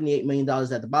made $78 million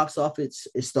at the box office.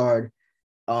 It starred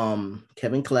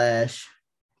Kevin Clash,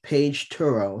 Paige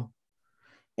Turo,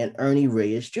 and Ernie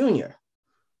Reyes Jr.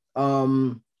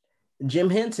 Jim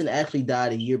Henson actually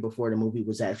died a year before the movie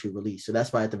was actually released, so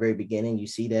that's why at the very beginning you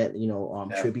see that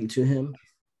tribute to him.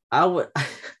 I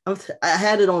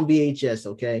had it on VHS,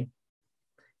 okay,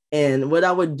 and what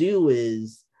I would do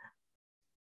is,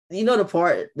 the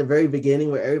part at the very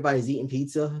beginning where everybody's eating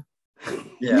pizza.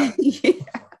 Yeah.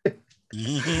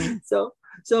 Mhm.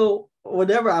 So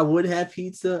whenever I would have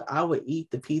pizza, I would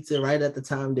eat the pizza right at the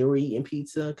time they were eating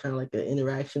pizza, kind of like an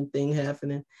interaction thing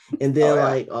happening. And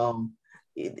then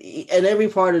in every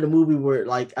part of the movie where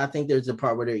I think there's a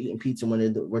part where they're eating pizza when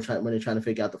they're trying to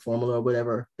figure out the formula or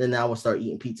whatever, then I will start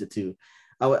eating pizza too.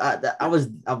 I was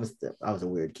a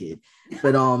weird kid,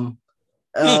 but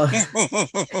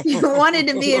You wanted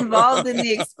to be involved in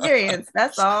the experience.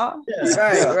 That's all.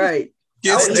 Yeah. Right.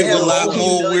 Kids They do have a lot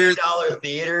more weird. $multi-million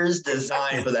theaters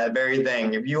designed for that very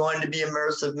thing. If you wanted to be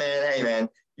immersive, man, hey man,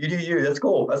 you do you. That's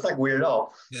cool. That's not weird at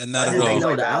all. Yeah, not I at did all. things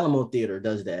like the that. Alamo Theater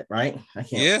does that, right? I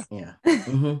can't. Yeah.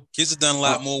 Mm-hmm. Kids have done a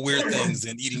lot more weird things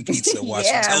than eating pizza,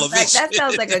 watching Yeah, television. that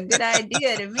sounds like a good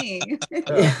idea to me.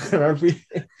 It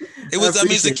was, I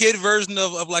mean, it's a kid version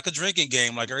of like a drinking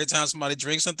game. Like every time somebody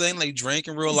drinks something, they drink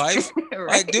in real life. Right?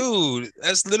 Like, dude,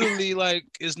 that's literally like,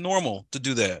 it's normal to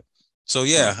do that. So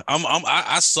yeah,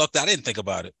 I sucked. I didn't think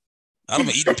about it. I'd have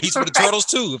been eating pizza with the turtles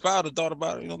too if I would have thought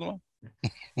about it. You know.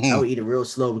 I would eat it real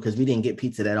slow because we didn't get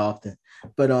pizza that often.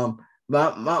 But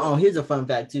here's a fun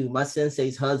fact too. My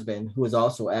sensei's husband, who is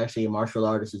also actually a martial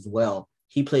artist as well,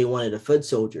 he played one of the foot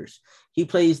soldiers.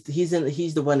 He's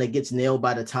the one that gets nailed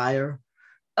by the tire.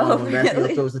 When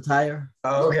Raphael throws the tire.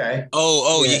 Oh, okay.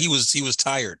 Yeah. He was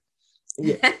tired.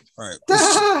 Yeah. Right.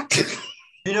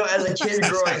 As a kid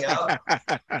growing up,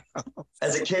 I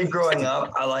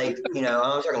I'm talking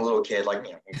a little kid,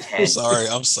 10.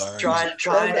 I'm sorry.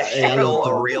 Trying to handle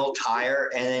a real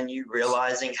tire and then you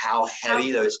realizing how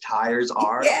heavy those tires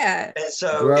are. Yeah. And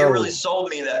so it really sold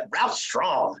me that Ralph's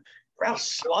strong. Ralph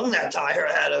swung that tire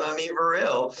at him. I mean, for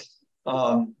real.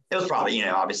 It was probably,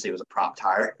 obviously it was a prop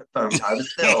tire, foam tire, but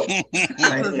still,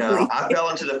 I fell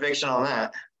into the fiction on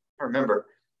that. I remember.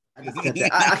 I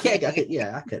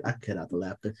cut out the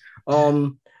laughter.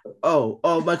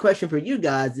 My question for you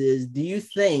guys is: do you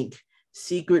think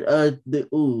Secret of the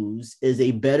Ooze is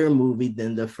a better movie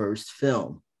than the first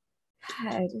film?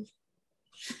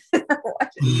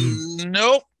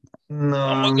 Nope. No.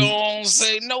 I'm gonna go on and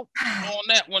say nope on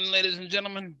that one, ladies and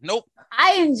gentlemen. Nope.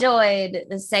 I enjoyed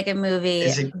the second movie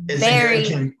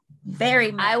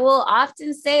very much. I will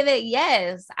often say that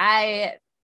yes, I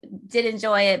did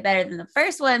enjoy it better than the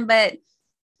first one, but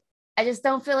I just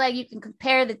don't feel like you can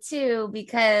compare the two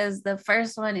because the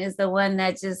first one is the one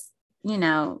that just,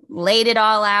 laid it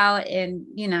all out and,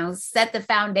 set the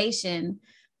foundation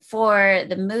for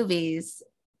the movies.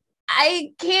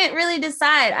 I can't really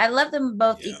decide. I love them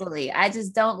both equally. I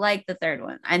just don't like the third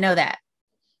one. I know that.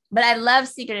 But I love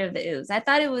Secret of the Ooze.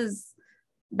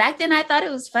 Back then I thought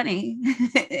it was funny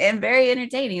and very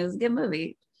entertaining. It was a good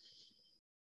movie.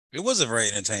 It was a very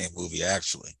entertaining movie,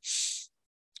 actually.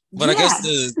 But I guess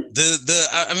because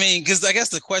I guess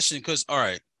the question, because all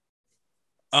right,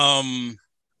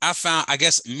 I found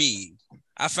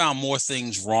more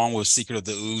things wrong with Secret of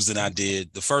the Ooze than I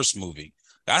did the first movie.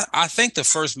 I think the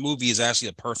first movie is actually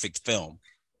a perfect film.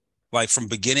 Like from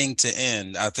beginning to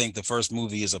end, I think the first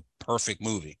movie is a perfect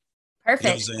movie.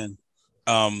 Perfect. You know what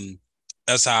I'm saying?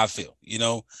 That's how I feel,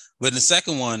 But in the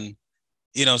second one,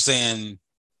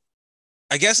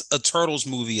 I guess a Turtles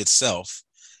movie itself,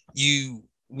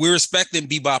 we're expecting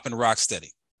Bebop and Rocksteady.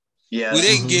 Yeah. We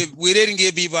didn't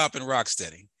get Bebop and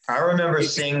Rocksteady. I remember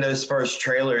seeing those first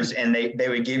trailers and they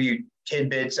would give you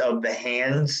tidbits of the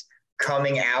hands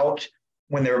coming out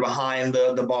when they were behind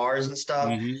the bars and stuff.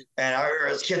 Mm-hmm. And I remember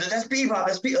as a kid, that's Bebop,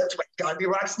 that's gotta be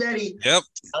Rocksteady. Yep.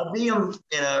 I'll be him,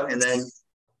 and then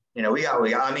we got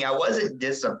I mean, I wasn't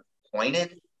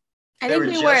disappointed. I think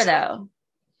we were though.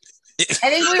 I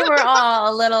think we were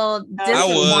all a little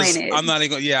disappointed. I'm not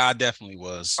even. Yeah, I definitely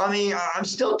was. I mean, I'm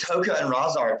still Toka and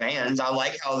Razar fans. I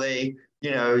like how they,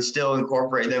 still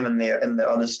incorporate them in the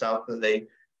other stuff that they,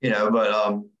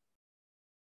 but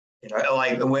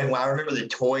like when I remember the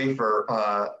toy for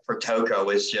Toka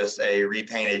was just a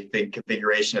repainted big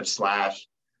configuration of Slash,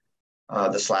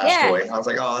 the Slash toy. I was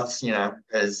like, oh, it's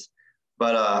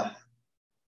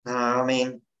I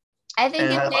mean. I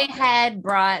think if they had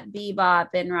brought Bebop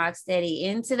and Rocksteady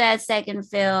into that second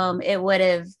film, it would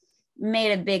have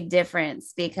made a big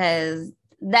difference because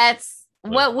that's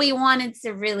what we wanted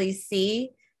to really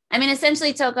see. I mean,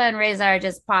 essentially, Toka and Razor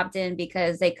just popped in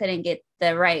because they couldn't get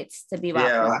the rights to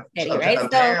Bebop and Rocksteady, right?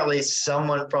 Apparently,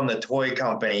 someone from the toy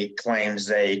company claims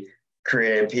they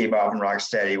created Bebop and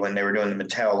Rocksteady when they were doing the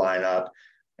Mattel lineup.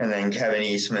 And then Kevin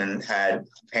Eastman had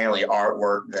apparently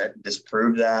artwork that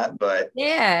disproved that, but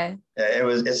yeah,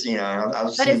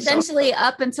 it's but essentially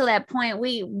up until that point,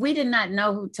 we did not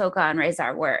know who Toka and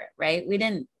Razor were, right? We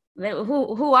didn't.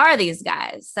 Who are these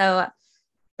guys? So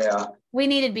yeah, we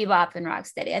needed Bebop and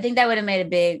Rocksteady. I think that would have made a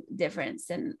big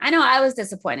difference. And I know I was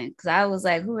disappointed because I was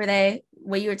like, who are they?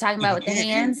 What you were talking about with the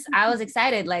hands, I was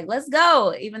excited, like, let's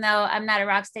go. Even though I'm not a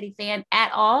Rocksteady fan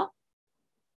at all,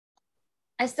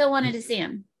 I still wanted to see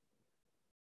him.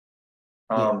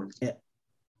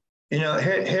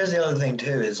 Here's the other thing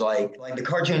too, is like the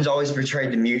cartoons always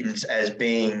portrayed the mutants as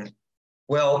being,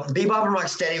 well, Bebop and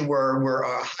Rocksteady were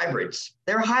hybrids.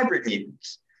 They're hybrid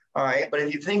mutants. All right. But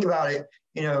if you think about it,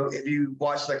 if you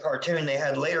watch the cartoon, they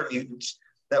had later mutants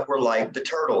that were like the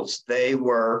Turtles. They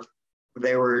were,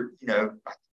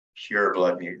 pure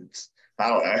blood mutants. I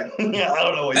don't know. I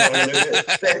don't know what you want to do.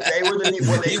 They were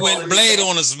what they went blade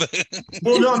on us.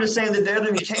 Well, no, I'm just saying that they're the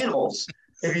mutanimals.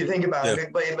 If you think about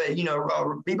it, but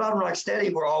Bebop and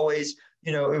Rocksteady were always,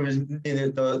 it was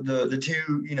the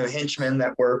two henchmen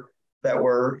that were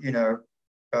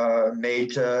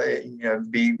made to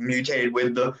be mutated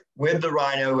with the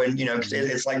Rhino, and cause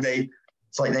it's like they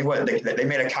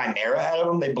made a chimera out of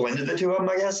them. They blended the two of them,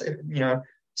 I guess.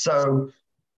 So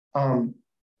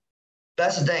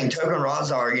that's the thing. Toka and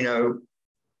Razar,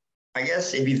 I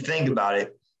guess if you think about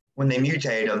it, when they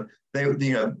mutate them, they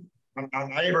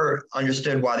I never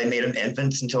understood why they made them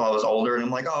infants until I was older, and I'm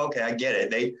like, oh, okay, I get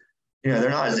it. They, they're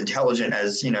not as intelligent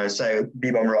as say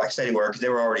Bebop and Rocksteady were, because they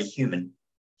were already human.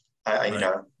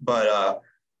 But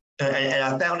and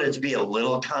I found it to be a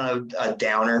little kind of a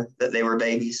downer that they were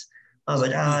babies. I was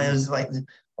like, it was like,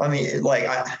 I mean, it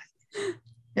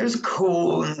was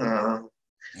cool.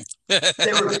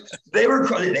 They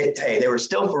were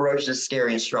still ferocious,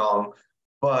 scary, and strong,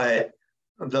 but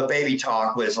the baby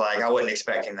talk was like, I wasn't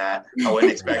expecting that. I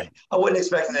wasn't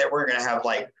expecting that we're gonna have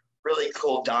like really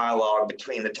cool dialogue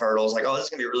between the turtles. Like, oh, this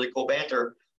is gonna be really cool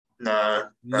banter. No,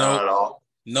 not at all.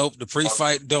 Nope, the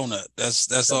pre-fight donut.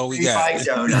 That's all we got.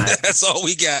 Donut. That's all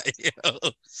we got.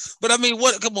 But I mean,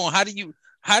 come on, how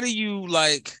do you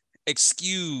like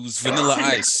excuse Vanilla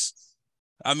Ice?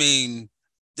 I mean,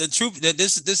 the truth that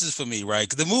this is for me, right?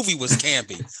 Because the movie was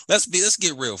campy. Let's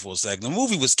get real for a second. The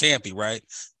movie was campy, right?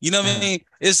 You know what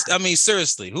I mean?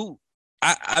 Seriously,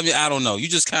 I don't know. You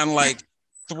just kind of like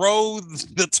throw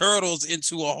the turtles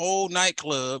into a whole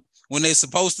nightclub when they're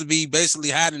supposed to be basically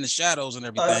hiding in the shadows and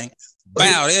everything.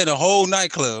 Wow, they're in a whole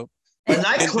nightclub. A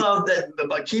nightclub that,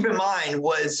 but keep in mind,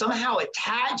 was somehow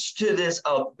attached to this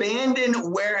abandoned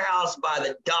warehouse by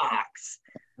the docks.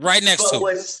 Right next to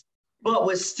it. But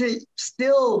was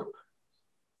still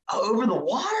over the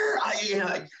water.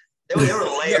 There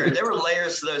were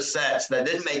layers to those sets that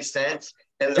didn't make sense,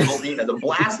 and the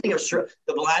blasting of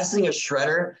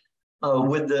Shredder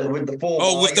with the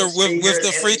full with the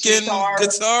freaking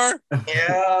guitar.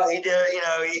 Yeah, he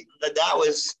did. That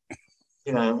was. I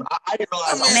didn't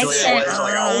realize how silly it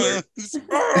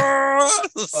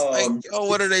was.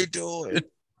 What are they doing?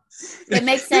 It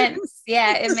makes sense.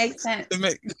 Yeah, it makes sense.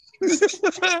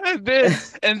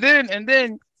 and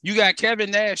then you got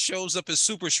Kevin Nash shows up as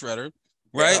Super Shredder,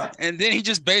 right? Yeah. And then he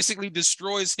just basically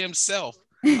destroys himself.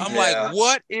 I'm like,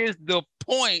 what is the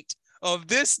point of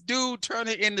this dude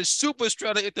turning into Super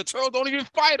Shredder if the Turtles don't even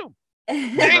fight him? They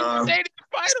didn't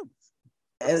fight him.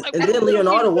 And then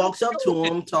Leonardo walks up to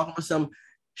him talking about some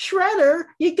Shredder.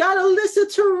 You gotta listen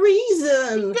to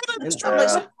reason.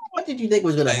 What did you think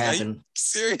was gonna happen? Are you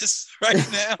serious right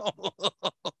now?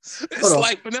 It's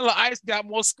like Vanilla Ice got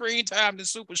more screen time than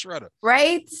Super Shredder.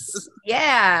 Right?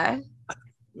 Yeah.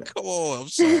 Come on,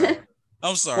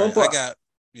 I'm sorry. I got,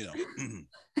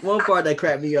 One part that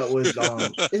cracked me up was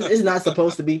it's not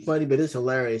supposed to be funny, but it's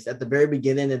hilarious. At the very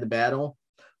beginning of the battle,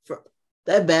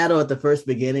 that battle at the first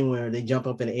beginning where they jump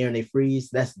up in the air and they freeze,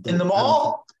 that's in the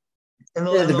mall. At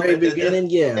the very beginning,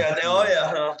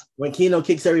 yeah. When Kino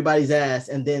kicks everybody's ass,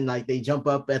 and then like they jump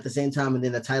up at the same time, and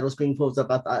then the title screen pulls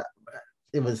up. I thought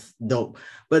it was dope.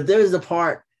 But there's a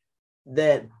part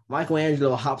that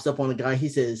Michelangelo hops up on the guy. He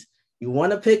says, "You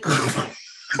want a pickle?" I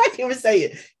can't even say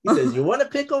it. He says, "You want a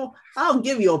pickle? I'll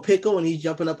give you a pickle." And he's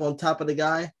jumping up on top of the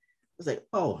guy. I was like,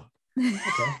 "Oh,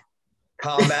 okay."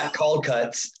 Combat cold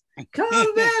cuts.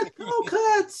 Combat cold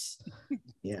cuts.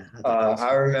 Yeah,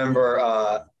 I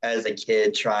remember as a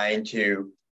kid trying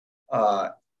to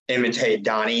imitate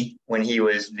Donnie when he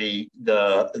was the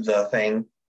thing,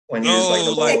 when he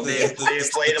was like the,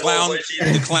 like the clown,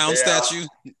 inflatable the clown yeah. statue.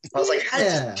 I was like, how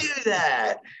did you do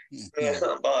that? Yeah,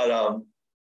 but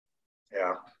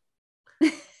yeah.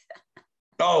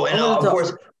 Oh, and of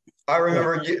course, I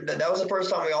remember that was the first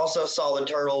time we also saw the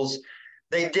Turtles.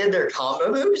 They did their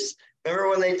combo moves. Remember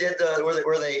when they did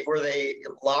where they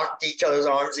locked each other's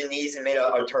arms and knees and made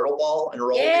a turtle ball and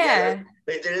rolled together?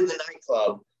 They did it in the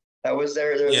nightclub. That was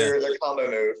their combo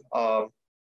move. I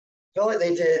feel like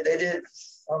they did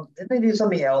did they do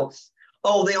something else?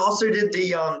 Oh, they also did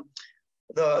the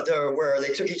where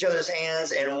they took each other's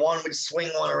hands and one would swing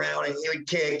one around and he would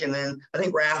kick, and then I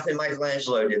think Raph and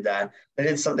Michelangelo did that. They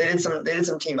did some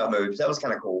team up moves. That was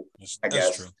kind of cool. I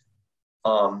guess. True.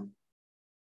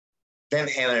 Them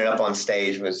hamming it up on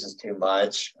stage was just too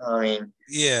much. I mean,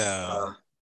 yeah.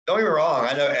 Don't get me wrong.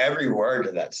 I know every word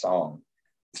to that song.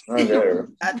 I do.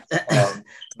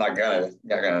 Not gonna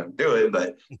do it,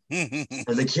 but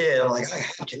as a kid, I'm like, I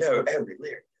have to know every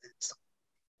lyric.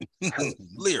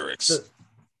 Lyrics.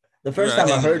 The first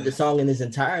time I heard the song in its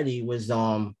entirety was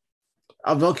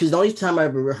because the only time I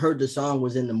ever heard the song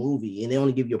was in the movie, and they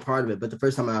only give you a part of it. But the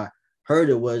first time I heard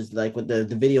it was like with the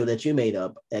video that you made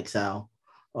up, Exile,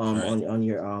 on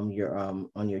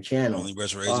your channel. Only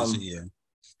Retro Agency, yeah.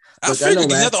 I figured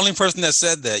you're not the only person that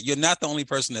said that. You're not the only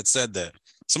person that said that.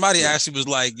 Somebody actually was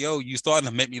like, "Yo, you starting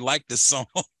to make me like this song."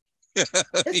 It's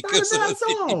not a bad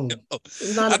song.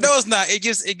 I know it's not. It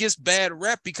gets bad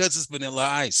rep because it's Vanilla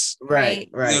Ice. Right.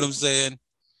 You know what I'm saying?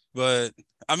 But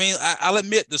I mean, I'll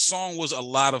admit the song was a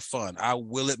lot of fun. I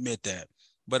will admit that.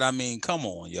 But I mean, come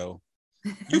on, yo.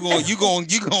 You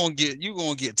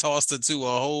gonna get tossed into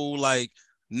a whole like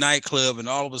nightclub, and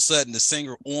all of a sudden the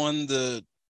singer on the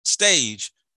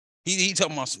stage, he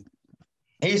talking about some.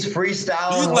 He's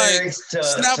freestyling lyrics to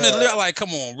snapping the lyric like, come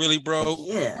on, really, bro?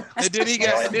 Yeah. And then he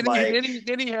got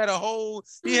then he had a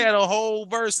whole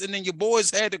verse, and then your boys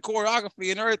had the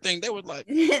choreography and everything. They was like,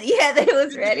 yeah, they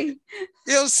was ready. You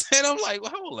know what I'm saying? I'm like,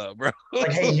 well, hold up, bro.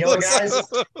 Like, hey, you know what, guys?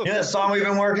 You know that song we've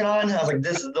been working on? I was like,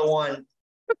 this is the one.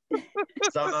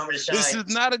 This is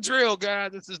not a drill,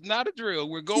 guys. This is not a drill.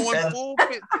 We're going full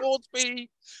speed.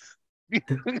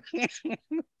 And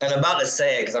I'm about to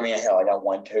say it because I mean, hell, I got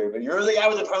one too. But you're the guy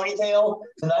with the ponytail,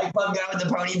 the nightclub guy with the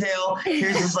ponytail.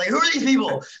 He's just like, who are these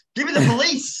people? Give me the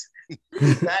police.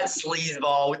 That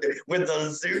sleazeball with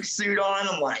the suit on.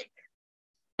 I'm like,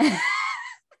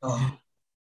 oh.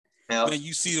 Yeah. Man,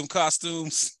 you see them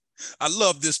costumes? I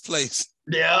love this place.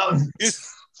 Yeah.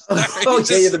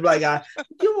 Okay, the black guy.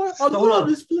 I love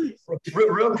this place.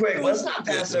 Real quick, let's not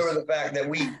pass over the fact that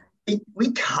we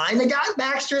kind of got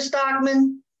Baxter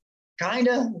Stockman. Kind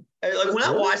of. Like when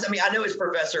I watched, I mean, I know it's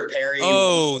Professor Perry.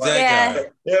 Oh, that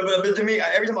guy. Yeah, but to me,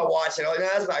 every time I watch it, I'm like, no,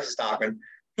 that's Baxter Stockman.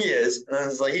 He is. And I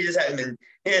was like, he hadn't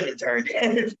been turned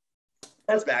in.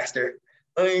 That's Baxter.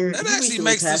 I mean, that actually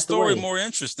makes the story more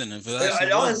interesting.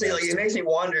 Honestly, like, it makes me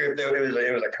wonder if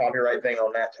it was a copyright thing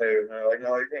on that too. Like,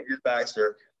 no, you can't use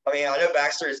Baxter. I mean, I know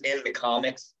Baxter is in the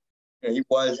comics. He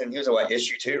was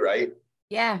issue 2, right?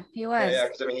 Yeah, he was. Yeah,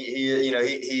 because I mean,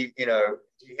 he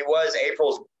was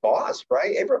April's boss,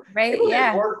 right? April,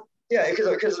 yeah,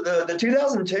 because the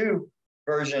 2002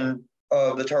 version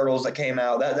of the Turtles that came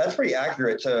out, that's pretty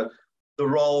accurate to the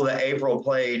role that April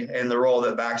played and the role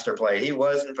that Baxter played. He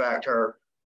was, in fact, her,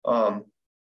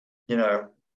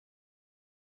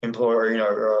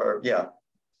 employer, yeah.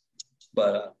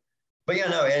 But yeah,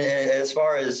 no. And as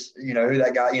far as who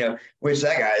that guy, which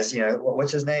that guy's,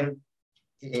 what's his name?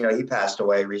 He passed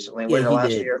away recently. Yeah,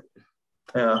 last year.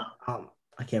 Yeah.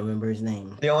 I can't remember his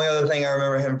name. The only other thing I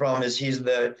remember him from is he's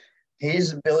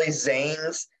Billy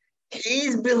Zane's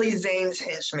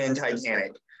henchman in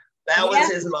Titanic. That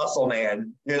was his muscle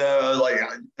man. Like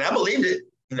I believed it.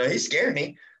 He scared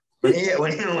me when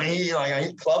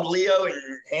he clubbed Leo and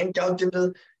handcuffed him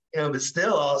to, but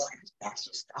still I was like, that's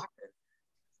just stop it.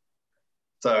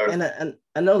 So and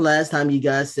I know last time you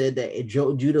guys said that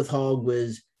Judith Hogg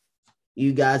was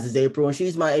you guys' April, and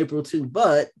she's my April too.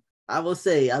 But I will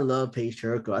say I love Paige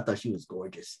Turco. I thought she was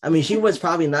gorgeous. I mean, she was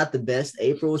probably not the best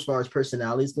April as far as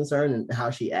personality is concerned and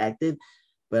how she acted.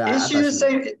 But is she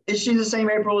the same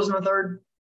April as in the third?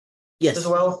 Yes. As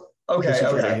well. Okay.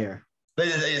 Okay. They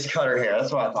just cut her hair.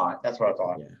 That's what I thought.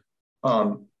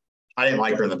 Yeah. I didn't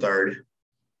like her in the third.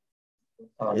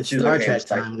 It's Star Trek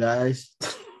time, guys.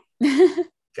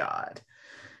 God.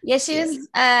 Yeah, she was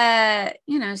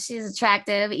she's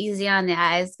attractive, easy on the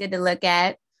eyes, good to look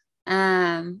at.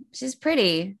 She's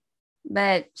pretty,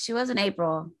 but she wasn't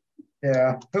April.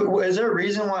 Yeah. Is there a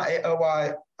reason why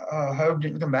Hope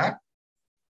didn't come back?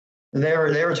 Did they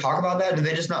ever talk about that? Did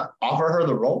they just not offer her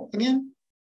the role again?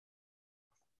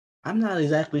 I'm not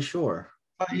exactly sure.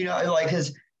 like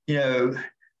his,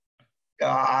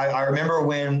 I remember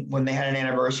when they had an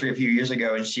anniversary a few years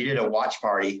ago, and she did a watch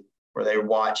party where they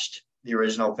watched the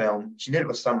original film. She did it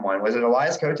with someone. Was it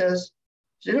Elias Cotes?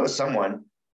 She did it with someone.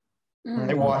 And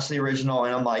they watched the original,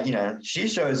 and I'm like, she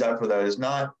shows up for those,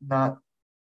 not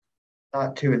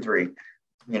 2 and 3,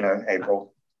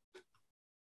 April.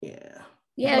 Yeah.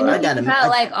 Yeah, when you think about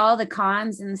like all the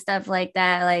cons and stuff like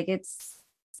that, like it's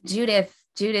Judith.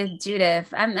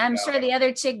 I'm sure the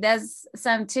other chick does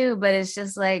some too, but it's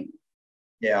just like,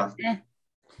 yeah.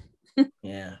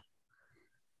 Yeah.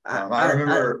 I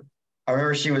remember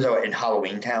she was in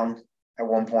Halloween Town at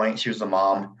one point. She was the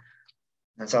mom.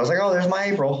 And so I was like, oh, there's my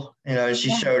April.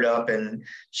 She showed up, and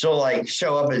she'll like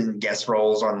show up in guest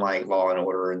roles on like Law and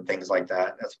Order and things like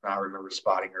that. That's when I remember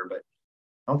spotting her, but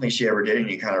I don't think she ever did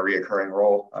any kind of reoccurring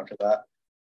role after that,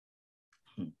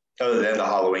 other than the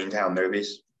Halloween Town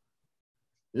movies.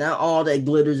 Not all that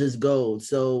glitters is gold.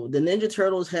 So the Ninja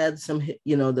Turtles had some,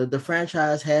 the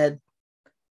franchise had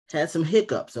some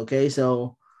hiccups. Okay,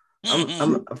 so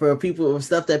I'm for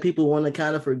stuff that people want to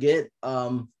kind of forget.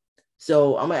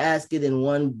 So I'm gonna ask it in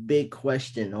one big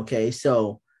question. Okay,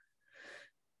 so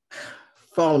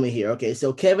follow me here. Okay,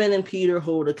 so Kevin and Peter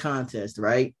hold a contest,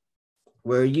 right?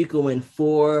 Where you can win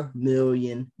 $4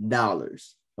 million.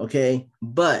 Okay,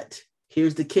 but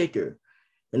here's the kicker: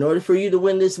 in order for you to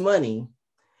win this money,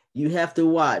 you have to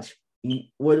watch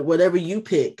whatever you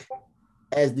pick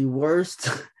as the worst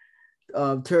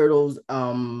Turtles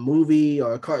movie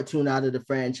or cartoon out of the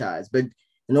franchise. But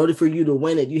in order for you to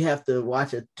win it, you have to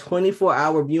watch a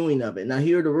 24-hour viewing of it. Now,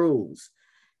 here are the rules.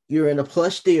 You're in a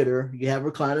plush theater. You have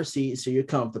recliner seats, so you're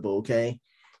comfortable, okay?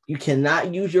 You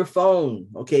cannot use your phone,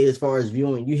 okay, as far as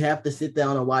viewing. You have to sit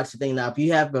down and watch the thing. Now, if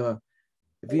you have to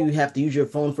use your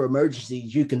phone for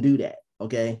emergencies, you can do that,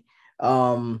 okay?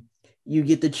 You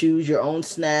get to choose your own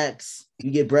snacks. You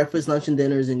get breakfast, lunch, and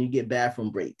dinners, and you get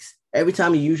bathroom breaks. Every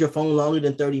time you use your phone longer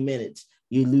than 30 minutes,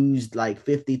 you lose like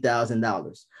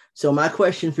 $50,000. So my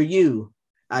question for you,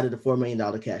 out of the $4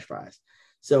 million cash prize.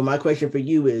 So my question for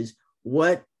you is,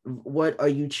 what are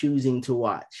you choosing to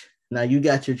watch? Now you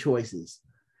got your choices,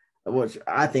 which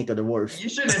I think are the worst. You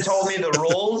should have told me the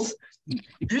rules.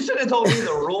 You should have told me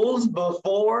the rules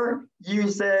before you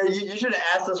said. You should have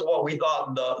asked us what we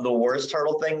thought the worst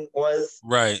turtle thing was.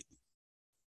 Right.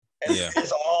 And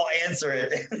just all answer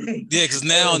it. Yeah, because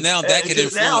now that could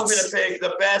influence. Now I'm gonna pick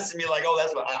the best and be like, oh,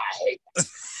 that's what I hate.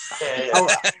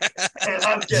 And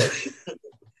I'm kidding.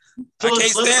 So I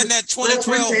can't stand that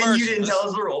 2012 version. You didn't tell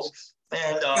us the rules,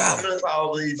 and I'm gonna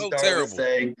probably start with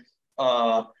saying,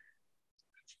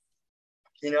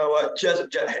 you know what? Just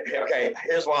okay.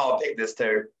 Here's why I'll pick this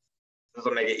too. This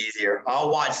will make it easier.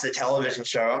 I'll watch the television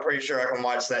show. I'm pretty sure I can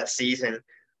watch that season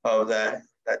of that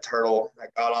turtle,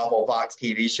 that god awful Fox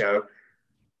TV show.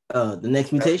 The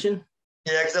Next Mutation.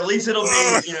 Yeah, because at least it'll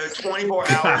be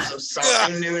 24 hours of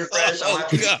something new and fresh. I'm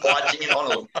not watching it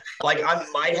on I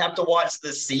might have to watch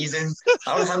the season.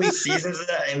 I don't know how many seasons of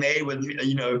that they made with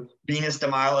Venus de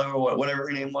Milo or whatever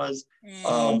her name was.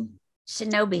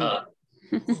 Shinobi.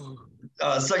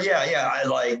 So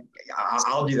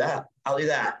I'll do that.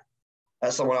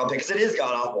 That's the one I'll pick because it is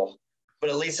god awful, but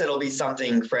at least it'll be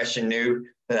something fresh and new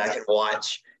that I can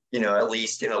watch. At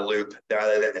least in a loop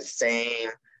rather than the same.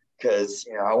 Because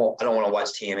I don't want to watch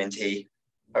TMNT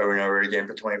over and over again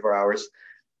for 24 hours.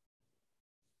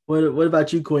 What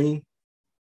about you, Queen?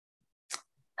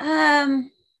 The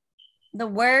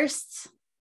worst.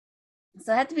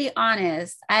 So I have to be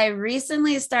honest. I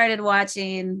recently started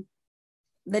watching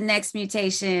The Next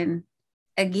Mutation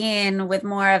again with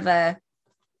more of a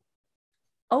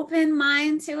open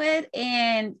mind to it,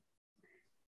 and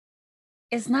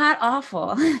it's not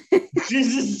awful.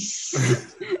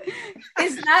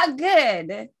 It's not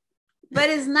good, but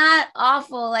it's not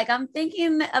awful. Like I'm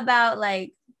thinking about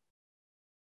like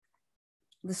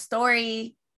the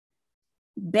story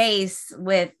base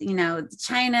with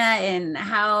China and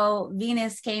how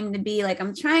Venus came to be. Like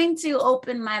I'm trying to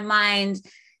open my mind.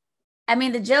 I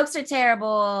mean, the jokes are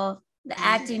terrible, the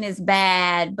acting is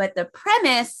bad, but the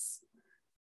premise,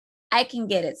 I can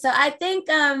get it. So I think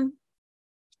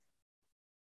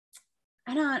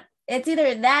it's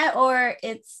either that or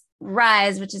it's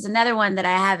Rise, which is another one that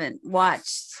I haven't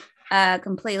watched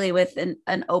completely with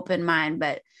an open mind,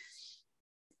 but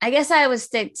I guess I would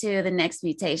stick to The Next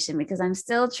Mutation because I'm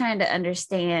still trying to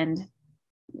understand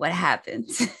what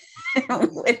happens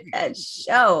with that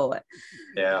show.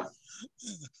 Yeah.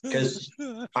 Because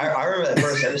I remember that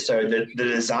first episode, the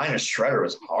design of Shredder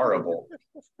was horrible.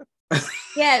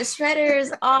 Yeah, Shredder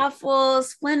is awful.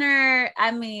 Splinter,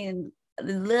 I mean,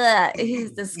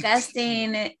 he's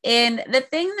disgusting. And the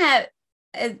thing that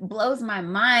it blows my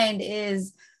mind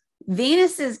is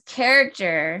Venus's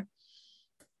character,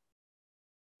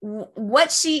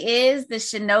 what she is, the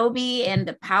shinobi and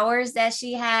the powers that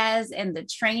she has and the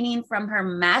training from her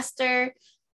master.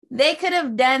 They could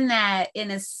have done that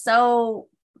in a so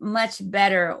much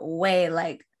better way.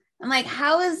 Like, I'm like,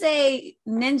 how is a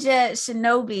ninja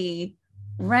shinobi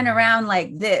run around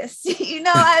like this?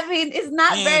 I mean, it's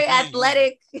not very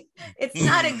athletic. It's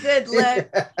not a good look,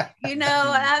 and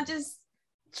I'm just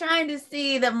trying to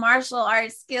see the martial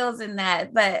arts skills in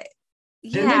that. But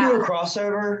did we do a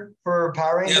crossover for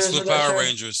Power Rangers? Yes, with Power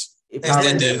Rangers. Power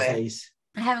Rangers.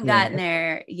 I haven't gotten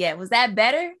there yet. Was that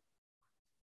better?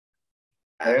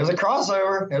 There's a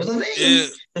crossover. There's a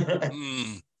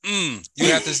thing. Yeah.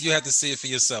 You have to see it for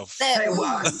yourself. Hey,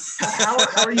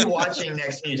 how are you watching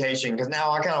Next Mutation? Because now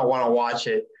I kind of want to watch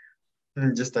it.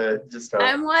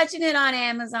 I'm watching it on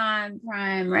Amazon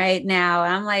Prime right now.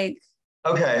 I'm like,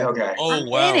 okay. Oh,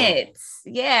 wow. In it.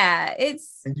 Yeah,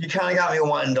 you kind of got me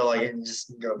wanting to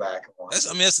just go back and watch.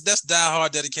 That's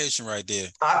die-hard dedication right there.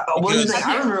 I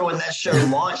remember when that show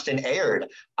launched and aired.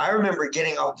 I remember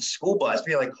getting off the school bus,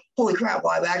 being like, "Holy crap!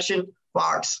 Live action,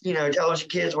 Fox, television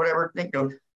kids, whatever."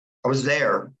 I was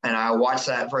there and I watched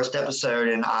that first episode,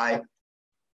 and I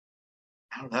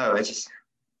don't know. It's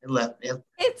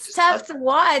tough to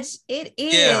watch. It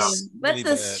is, but really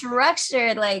the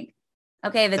structure,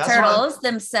 okay, the turtles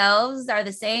themselves are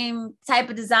the same type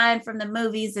of design from the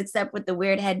movies, except with the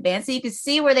weird headband. So you could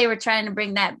see where they were trying to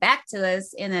bring that back to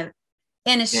us in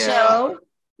a show.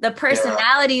 The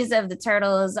personalities of the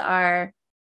turtles are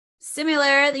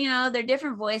similar. They're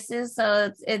different voices,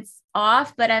 so it's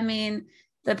off. But I mean,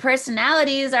 the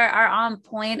personalities are on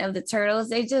point of the turtles.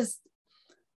 They just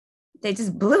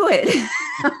blew it.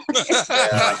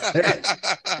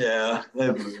 Yeah.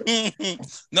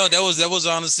 No, that was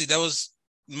honestly, that was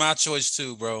my choice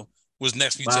too, bro. Was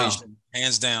Next Mutation,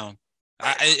 hands down.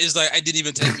 It's like it didn't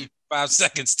even take me 5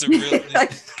 seconds to really.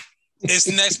 It's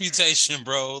Next Mutation,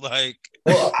 bro.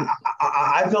 Well,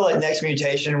 I feel like Next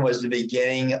Mutation was the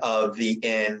beginning of the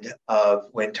end of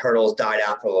when Turtles died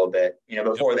out for a little bit.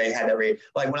 Before they had that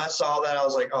when I saw that, I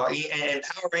was like, oh, and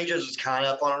Power Rangers was kind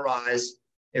of up on a rise.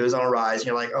 It was on a rise.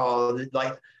 You're like, oh,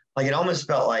 it almost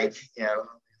felt like,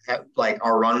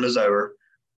 our run was over.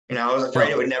 I was afraid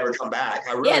it would never come back.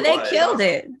 They killed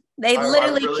it. They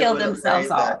literally killed themselves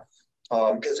off.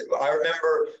 Because I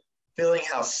remember feeling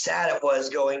how sad it was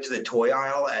going to the toy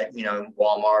aisle at,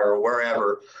 Walmart or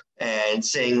wherever and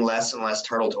seeing less and less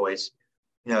turtle toys.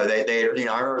 I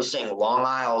remember seeing long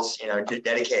aisles,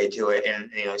 dedicated to it. And,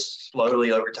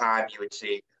 slowly over time, you would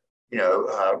see,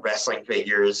 wrestling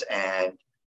figures and,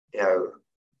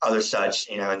 other such,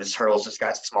 and the turtles just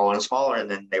got smaller and smaller,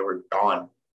 and then they were gone.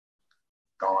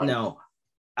 No,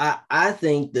 I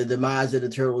think the demise of the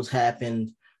turtles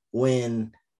happened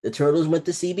when the turtles went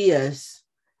to CBS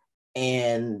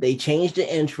and they changed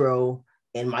the intro,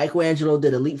 and Michelangelo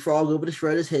did a leapfrog over the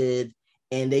Shredder's head,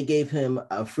 and they gave him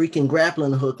a freaking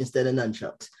grappling hook instead of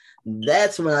nunchucks.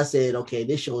 That's when I said, okay,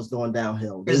 this show is going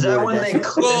downhill. Is that when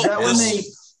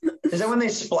they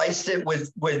spliced it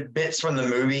with bits from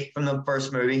the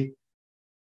first movie?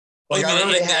 I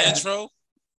remember they had intro.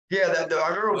 Yeah, I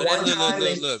remember one time.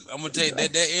 Look, I'm gonna tell you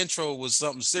that intro was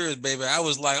something serious, baby. I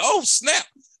was like, oh snap,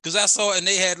 because I saw it and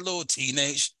they had little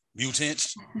teenage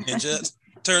mutants, ninjas,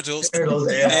 turtles.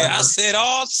 Yeah. I said,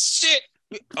 oh shit.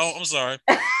 Oh, I'm sorry.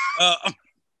 My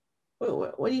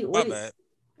bad.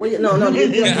 No, I'm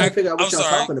trying to figure out what y'all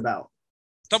talking about.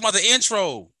 Talking about the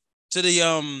intro to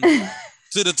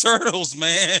the turtles,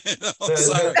 man. I'm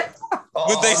sorry.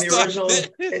 The original,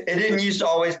 it didn't used to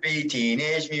always be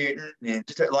Teenage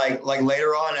Mutant. Like later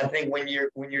on, I think when you're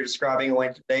describing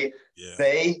when the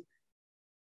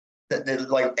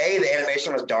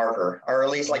animation was darker, or at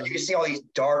least you could see all these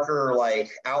darker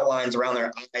outlines around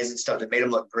their eyes and stuff that made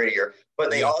them look grittier.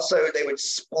 But they would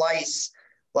splice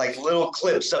little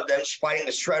clips of them fighting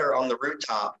the Shredder on the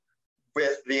rooftop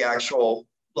with the actual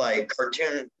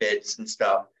cartoon bits and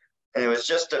stuff. And it was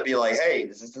just to be like, hey,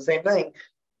 this is the same thing.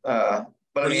 But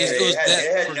I mean,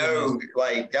 it had no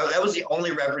that was the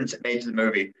only reference it made to the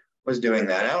movie, was doing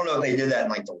that. I don't know if they did that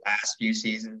in the last few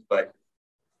seasons, but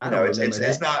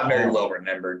it's not very well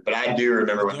remembered. But I do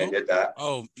remember when they did that.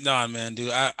 Oh no, man,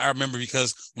 dude, I remember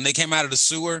because when they came out of the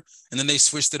sewer and then they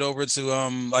switched it over to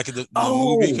the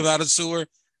movie come out of the sewer.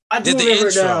 I did the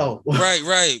intro.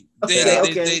 Right.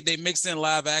 They mixed in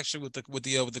live action with the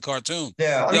cartoon.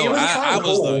 Yeah, I mean, it was kind of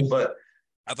cool, but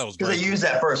I thought it was because they used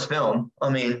that first film. I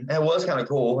mean, it was kind of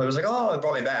cool. It was like, oh, it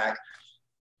brought me back.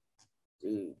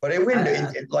 But it went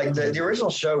the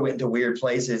original show went into weird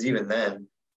places even then.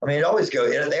 I mean, they always go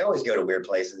to weird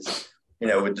places.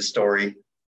 with the story.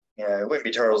 It wouldn't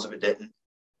be Turtles if it didn't.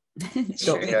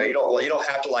 So, True. You don't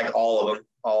have to like all of them,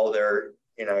 all their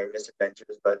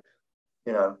misadventures, but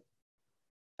I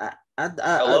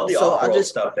love the off-world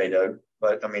stuff they do,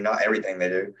 but I mean not everything they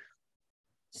do.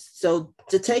 So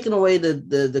to taking away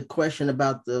the question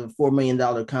about the $4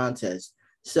 million contest.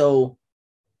 So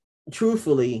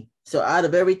truthfully, so out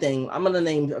of everything, I'm gonna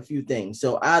name a few things.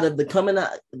 So out of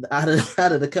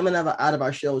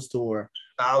our shows tour,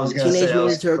 I was gonna Teenage say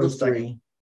Mutant Ninja Turtles 3.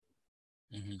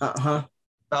 Mhm.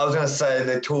 I was gonna say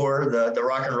the tour, the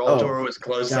rock and roll tour was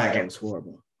close second. That was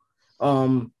horrible.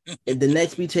 The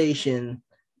Next Mutation,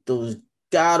 those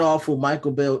god awful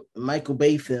Michael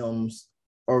Bay films,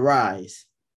 or Rise.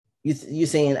 You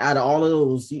saying out of all of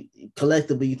those,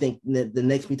 collectively, you think that the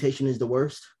Next Mutation is the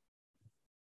worst?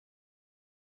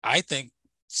 I think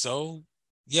so.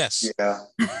 Yes. Yeah.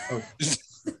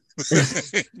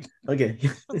 Okay.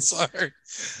 Sorry.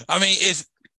 I mean,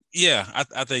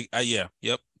 I think, yeah.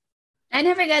 Yep. I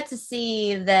never got to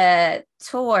see the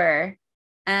tour,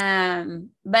 but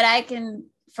I can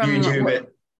from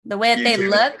the way that they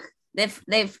look.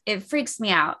 It freaks me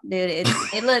out, dude.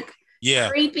 It look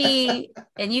creepy,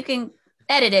 and you can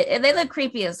edit it. They look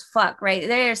creepy as fuck, right?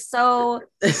 They're so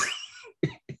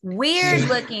weird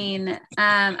looking.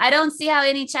 I don't see how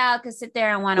any child could sit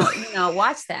there and want to,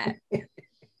 watch that.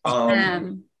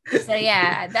 So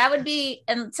yeah, that would be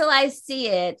until I see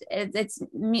it. It's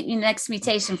Next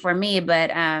Mutation for me, but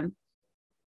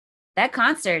that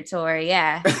concert tour,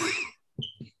 yeah.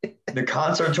 The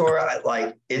concert tour,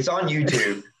 it's on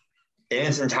YouTube in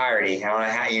its entirety.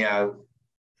 I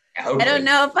don't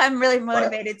know if I'm really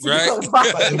motivated to go watch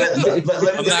it. I'm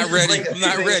not ready. I'm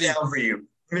not ready. Down for you.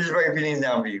 Let me just break a few things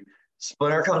down for you.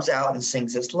 Splinter comes out and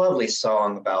sings this lovely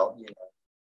song about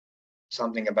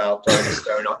something about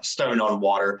throwing stone on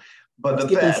water. But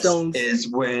the best is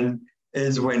when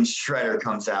Shredder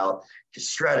comes out. Because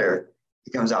Shredder,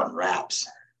 he comes out and raps.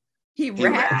 He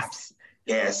raps.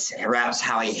 Yes, he raps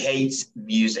how he hates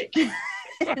music.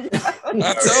 I told you.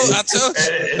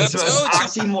 It's the most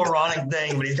oxymoronic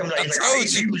thing, but he's coming out. He's like, I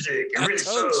hate music. It really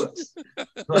sucks.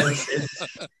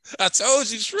 I told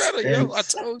you, Shredder. Yo, I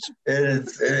told you. It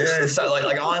is so,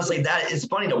 like honestly, that is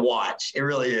funny to watch. It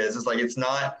really is. It's like it's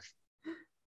not.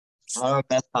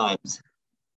 Best times.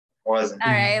 Wasn't.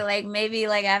 All right, maybe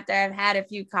after I've had a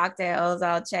few cocktails,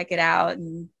 I'll check it out.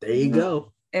 And there you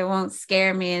go. It won't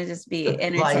scare me and just be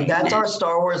entertaining. That's our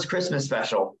Star Wars Christmas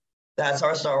special. That's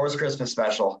our Star Wars Christmas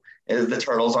special. Is the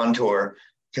Turtles on tour?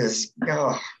 Because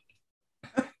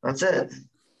that's it.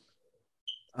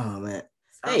 Oh man.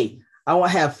 Hey, I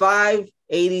want to have 5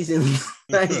 80s and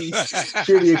 90s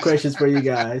trivia questions for you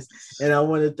guys. And I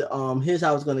wanted to here's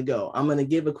how it's gonna go. I'm gonna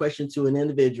give a question to an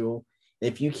individual.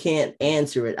 If you can't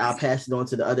answer it, I'll pass it on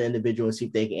to the other individual and see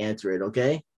if they can answer it.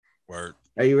 Okay. Word.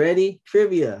 Are you ready?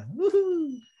 Trivia.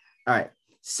 Woo-hoo. All right.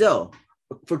 So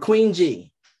for Queen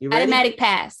G, you ready? Automatic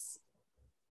pass.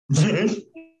 I'm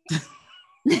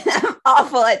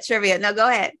awful at trivia. No, go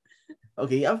ahead.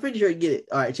 Okay, I'm pretty sure you get it.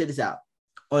 All right, check this out.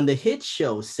 On the hit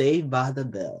show Saved by the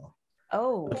Bell.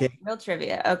 Oh, okay. Real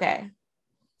trivia. Okay.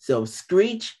 So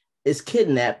Screech is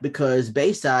kidnapped because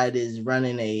Bayside is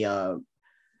running a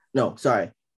no, sorry.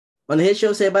 On the hit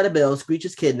show Saved by the Bell, Screech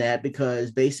is kidnapped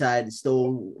because Bayside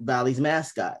stole Valley's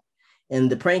mascot in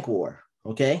the prank war.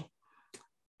 Okay.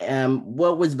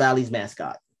 What was Valley's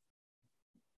mascot?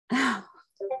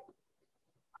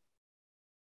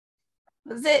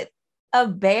 Was it a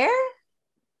bear?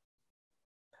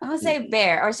 I'm gonna say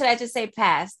bear, or should I just say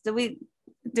pass? Do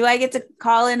I get to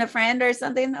call in a friend or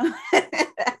something?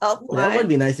 That would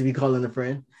be nice if you call in a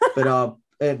friend, but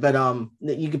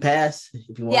you can pass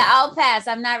if you want. Yeah, I'll pass.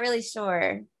 I'm not really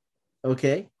sure.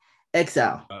 Okay.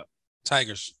 Exile.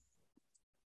 Tigers.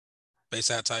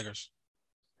 Bayside Tigers.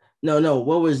 No.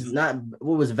 What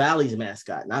was Valley's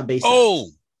mascot? Not Bayside.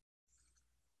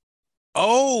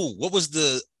 Oh, what was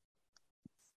the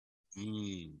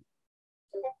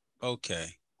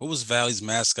okay. What was Valley's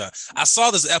mascot? I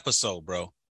saw this episode,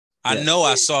 bro. I know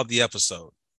I saw the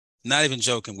episode. Not even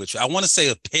joking with you. I want to say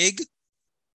a pig.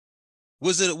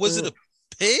 Was it a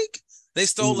pig? They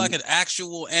stole like an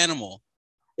actual animal.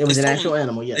 It was an actual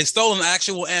animal, yes. They stole an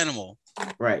actual animal.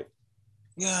 Right.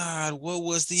 God, what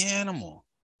was the animal?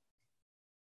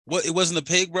 What, it wasn't a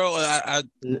pig, bro?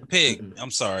 Pig.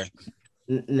 I'm sorry.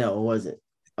 No, it wasn't.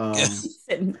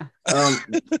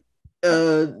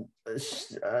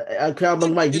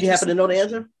 Cowabunga Mike, do you happen to know the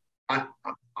answer? I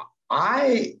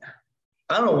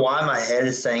don't know why my head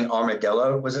is saying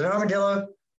armadillo. Was it an armadillo?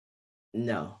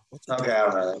 No. Okay, I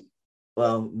don't know.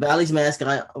 Well, Valley's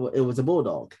mascot, it was a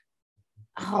bulldog.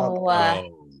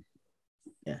 Oh.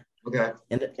 Yeah. Okay.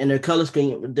 And their color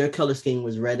scheme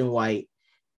was red and white.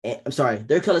 And, I'm sorry,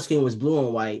 their color scheme was blue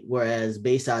and white, whereas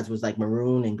Bayside's was like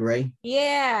maroon and gray.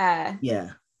 Yeah.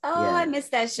 Yeah. Oh, Yeah. I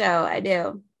missed that show. I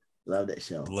do. Love that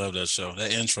show. Love that show.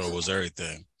 That intro was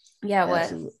everything. Yeah, it was.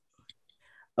 Absolutely.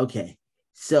 Okay.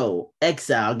 So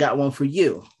Exile, got one for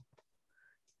you.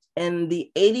 In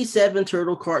the 87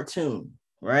 Turtle cartoon,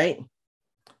 right?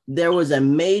 There was a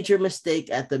major mistake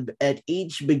at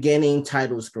each beginning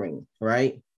title screen,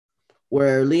 right?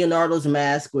 Where Leonardo's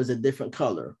mask was a different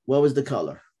color. What was the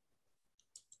color?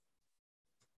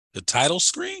 The title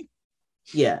screen?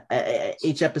 Yeah,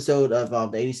 each episode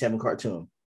of the 87 cartoon.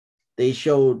 They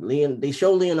showed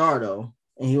Leonardo,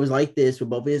 and he was like this with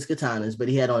both of his katanas, but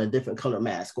he had on a different color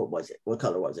mask. What was it? What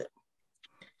color was it?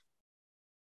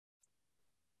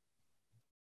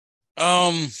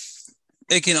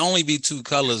 It can only be two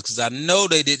colors because I know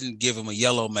they didn't give him a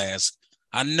yellow mask.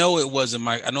 I know it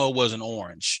wasn't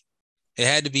orange. It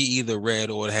had to be either red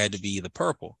or it had to be either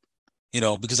purple. You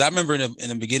know, because I remember in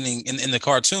the beginning in the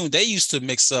cartoon, they used to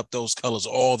mix up those colors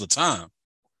all the time.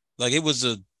 Like it was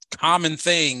a common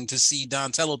thing to see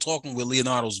Donatello talking with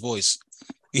Leonardo's voice.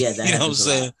 Yeah, that you know what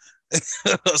I'm happens a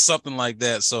saying? Something like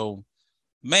that. So,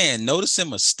 man, noticing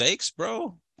mistakes,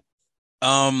 bro.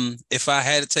 If I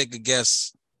had to take a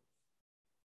guess,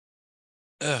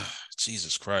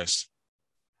 Jesus Christ.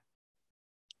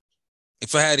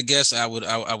 If I had to guess, I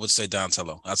would say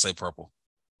Donatello. I'd say purple.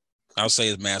 I would say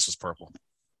his mask was purple.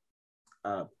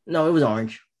 No, it was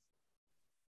orange.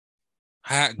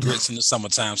 Hot grits in the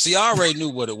summertime. See, I already knew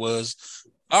what it was.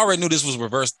 I already knew this was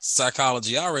reverse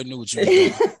psychology. I already knew what you were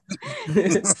doing.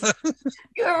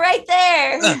 You were right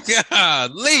there.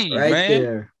 Golly, right man.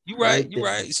 there. You right. Right You there.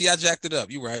 right. See, I jacked it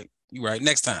up. You right. You right.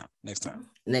 Next time. Next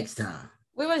time.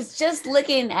 We was just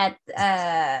looking at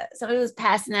somebody was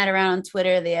passing that around on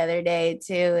Twitter the other day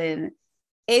too, and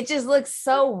it just looks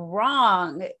so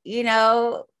wrong, you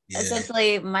know. Yeah.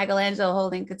 Essentially Michelangelo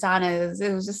holding katanas.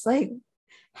 It was just like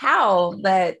how,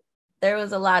 but there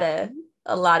was a lot of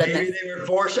maybe they were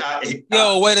foreshadowing.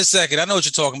 Yo, wait a second. I know what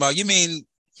you're talking about. You mean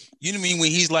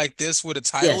when he's like this where the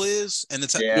title is and the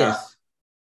title? Yeah. Yes.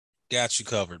 Got you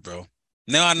covered, bro.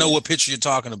 Now I know what picture you're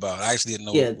talking about. I actually didn't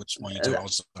know which one you're talking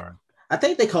about. Sorry. I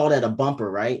think they call that a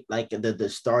bumper, right? Like the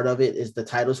start of it is the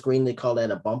title screen. They call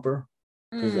that a bumper.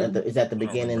 Is at the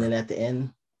beginning and at the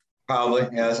end. Probably.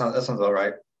 Yeah, that sounds all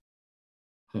right.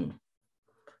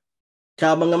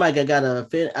 Cowabunga Mike,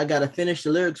 I gotta finish the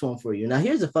lyrics one for you. Now,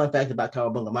 here's a fun fact about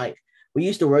Cowabunga Mike. We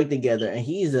used to work together, and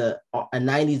he's a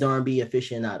 90s R&B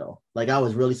aficionado. Like, I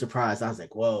was really surprised. I was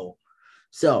like, whoa.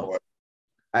 So, all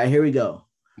right, here we go.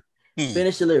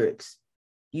 Finish the lyrics.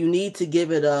 You need to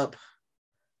give it up.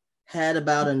 Had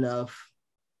about enough.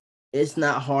 It's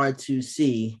not hard to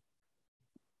see.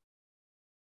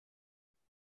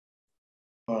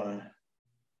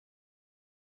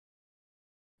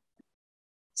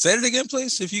 Say it again,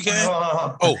 please, if you can.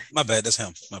 Oh, my bad. That's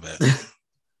him. My bad.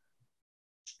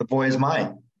 The boy is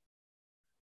mine.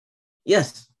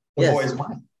 Yes. The boy is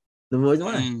mine. The boy is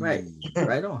mine. Right.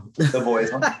 Right on. The boy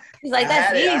is mine. He's like,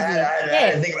 that's easy. I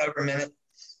had to think about it for a minute.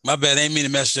 My bad. I ain't mean to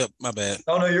mess you up. My bad.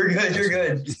 Oh, no, you're good. You're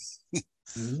good.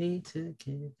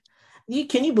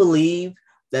 Can you believe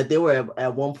that they were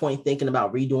at one point thinking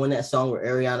about redoing that song with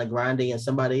Ariana Grande and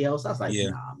somebody else? I was like,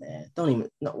 nah, man. Don't even.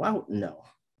 No. Why? No.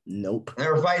 Nope. They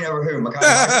were fighting over who? Mackay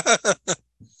Pfeiffer.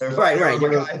 They were fighting over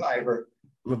Mackay Pfeiffer.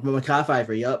 Mackay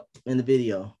Pfeiffer, yep, in the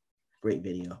video. Great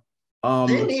video.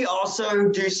 Didn't he also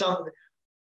do something?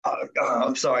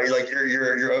 I'm sorry, like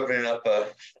you're opening up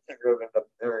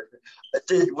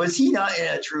was he not in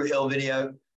a True Hill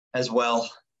video as well?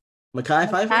 Mackay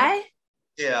Pfeiffer?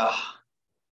 Yeah.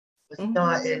 Was he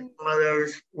not in one of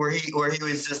those where he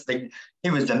was just he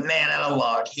was the man out of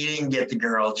luck. He didn't get the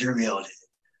girl, Drew Hill did.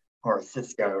 Or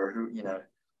Cisco, or who, you know.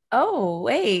 Oh,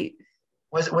 wait.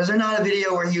 Was there not a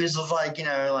video where he was like, you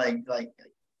know, like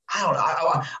I don't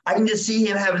know. I can just see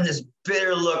him having this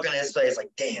bitter look on his face, like,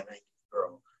 damn,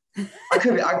 girl.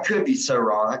 I could be so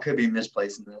wrong. I could be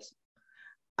misplacing this.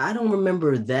 I don't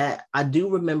remember that. I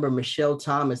do remember Michelle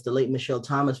Thomas, the late Michelle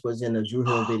Thomas, was in a Drew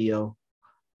Hill video.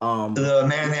 The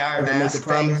Man in the Iron Mask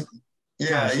thing.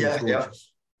 Yeah, yeah.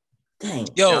 Dang.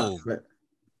 Yo,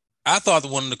 I thought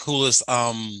one of the coolest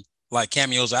like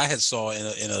cameos I had saw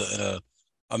in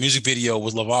a music video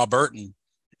was LeVar Burton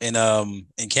in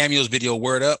Cameo's video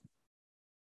Word Up.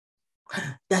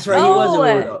 That's right, he was in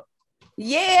Word Up.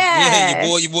 Yeah,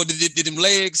 your boy did them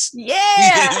legs. Yeah,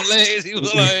 he did them legs. He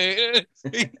was like,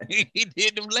 he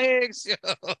did them legs. Yo.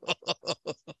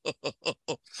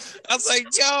 I was like,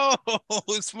 yo,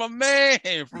 it's my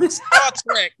man from Star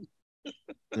Trek.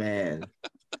 Man.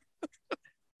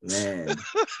 Man.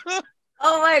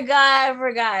 Oh my God, I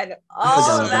forgot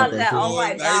all about that. Oh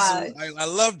my God. I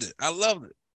loved it. That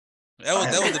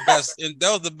was the best.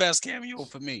 That was the best cameo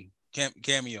for me.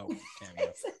 Cameo.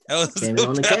 That was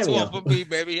Cameo the best cameo. one for me,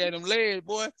 baby. He had them legs,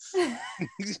 boy.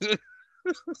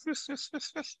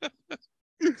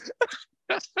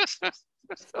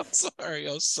 I'm sorry.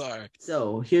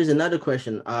 So here's another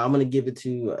question. I'm gonna give it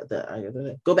to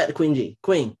go back to Queen G.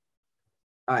 Queen.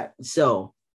 All right.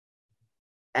 So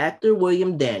actor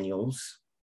William Daniels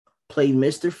played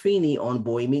Mr. Feeney on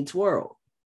Boy Meets World,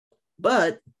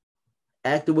 but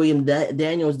actor William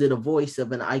Daniels did a voice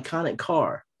of an iconic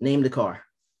car. Name the car.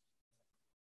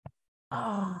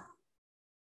 Oh.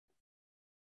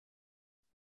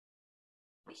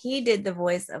 He did the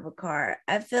voice of a car.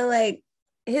 I feel like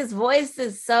his voice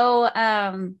is so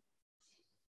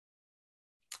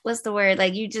what's the word?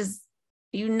 Like it's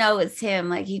him.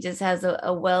 Like he just has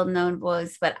a well-known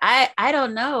voice. But I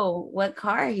don't know what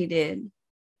car he did.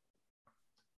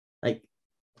 Like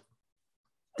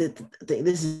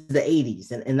this is the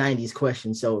 80s and 90s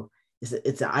question. So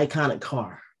it's an iconic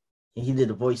car. And he did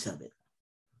the voice of it.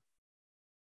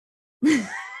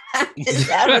 Just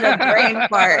having a brain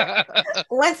fart.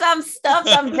 Once I'm stuffed,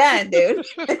 I'm done, dude.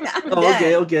 I'm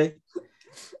done. Okay.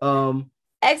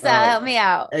 Exile, help me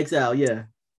out. Exile, yeah.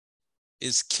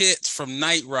 It's Kit from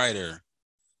Knight Rider.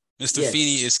 Mr.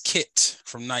 Feeney is Kit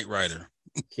from Knight Rider.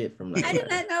 Kit from Knight Rider. I did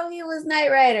not know he was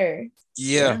Knight Rider.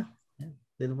 Yeah.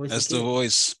 That's the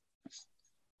voice.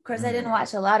 Of course, I didn't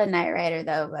watch a lot of Knight Rider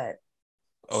though, but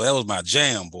that was my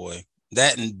jam, boy.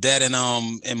 That and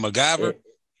MacGyver.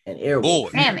 And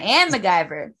Airwolf. Damn, and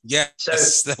MacGyver.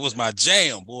 Yes, that was my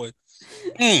jam, boy.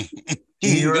 Do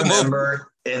you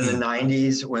remember in the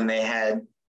 90s when they had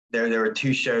there were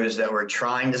two shows that were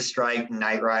trying to strike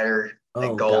Knight Rider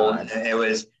at gold? God. And it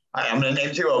was, I'm going to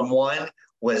name two of them. One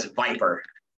was Viper.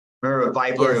 Remember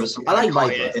Viper? Yes, I like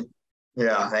Viper.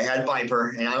 Yeah, they had Viper,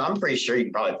 and I'm pretty sure you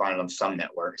can probably find it on some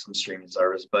network, some streaming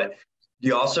service. But do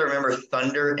you also remember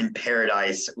Thunder in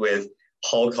Paradise with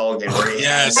Hulk Hogan?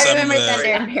 Yes, I remember Thunder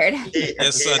in Paradise. He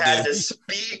had the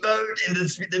speedboat, and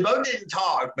the boat didn't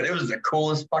talk, but it was the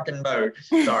coolest fucking boat.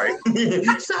 Sorry.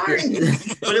 I'm sorry.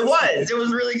 But it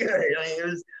was really good. I mean, it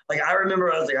was like, I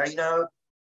remember I was like,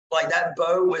 like that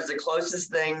boat was the closest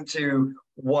thing to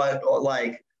what,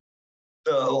 like,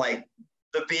 the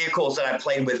vehicles that I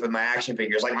played with my action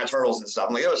figures, like my turtles and stuff.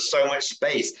 I'm like, there was so much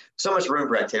space, so much room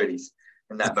for activities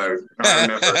in that boat. I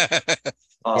remember.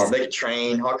 They could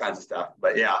train, all kinds of stuff.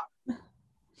 But yeah.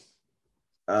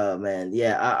 Oh man,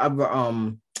 yeah.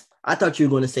 I thought you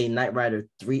were going to say Knight Rider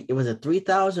 3. It was a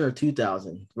 3000 or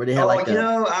 2000 where they had I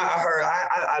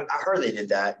heard they did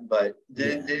that, but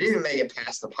did it even make it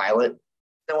past the pilot?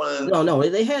 No,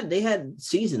 they had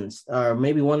seasons, or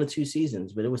maybe 1 or 2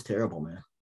 seasons, but it was terrible, man.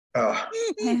 Oh,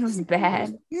 it was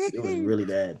bad. It was really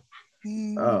bad.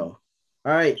 Oh, all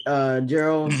right,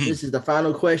 Gerald. This is the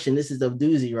final question. This is the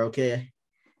doozy, okay?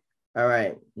 All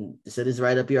right, so this is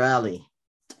right up your alley.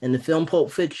 In the film Pulp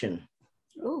Fiction,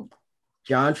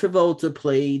 John Travolta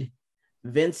played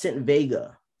Vincent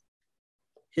Vega.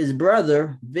 His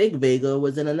brother Vic Vega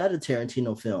was in another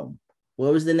Tarantino film.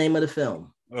 What was the name of the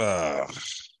film?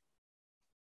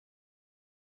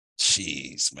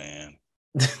 Jeez, man.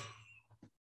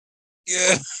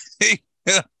 Yeah.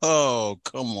 Oh,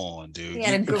 come on, dude. You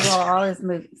gotta Google all his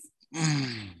movies.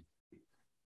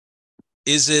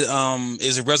 Is it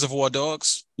Reservoir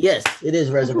Dogs? Yes, it is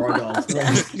Reservoir Dogs.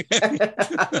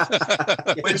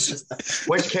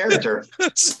 Which character?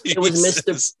 It was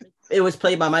Mr. It was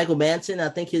played by Michael Manson. I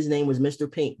think his name was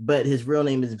Mr. Pink, but his real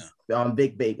name is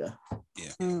Vic Vega.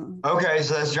 Yeah. Okay,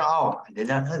 so that's John. Oh, I did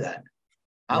not know that.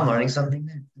 I'm learning something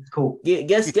there. It's cool.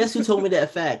 Guess who told me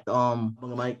that fact?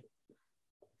 Mike.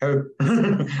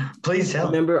 Please tell.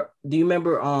 Do you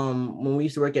remember when we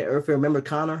used to work at Earth? Remember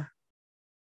Connor?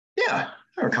 Yeah, I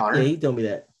remember Connor. Yeah, he told me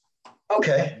that.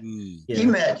 Okay. Yeah. He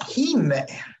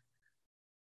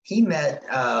met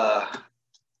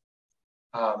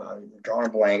drawing a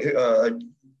blank.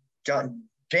 John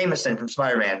Jameson from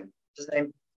Spider-Man. What's his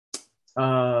name?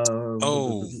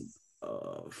 No,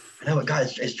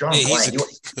 guys, it's drawing a blank.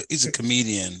 He's a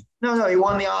comedian. No, he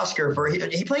won the Oscar for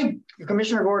he played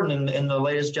Commissioner Gordon in the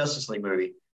latest Justice League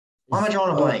movie. Why am I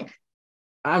drawing a blank?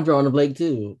 I'm drawing a blank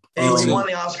too. He won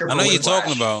the Oscar for I know Whiplash. you're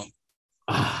talking about.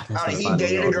 He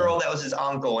dated a girl that was his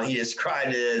uncle, and he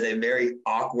described it as a very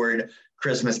awkward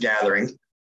Christmas gathering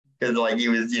because, like, he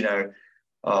was,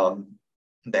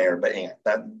 there. But yeah,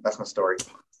 that's my story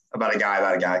about a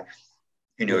guy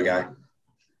who knew a guy.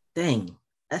 Dang,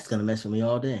 that's gonna mess with me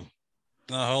all day.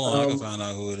 No, hold on, I can find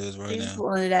out who it is right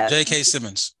now. J.K.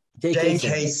 Simmons. J.K.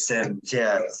 J.K. Sims.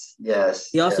 Sims. Yes.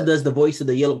 He also does the voice of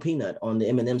the yellow peanut on the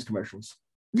M&M's commercials.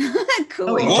 Cool.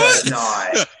 No, he What? does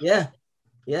not. Yeah,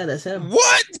 that's him.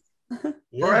 What?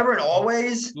 Yeah. Forever and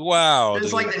always. Wow. It's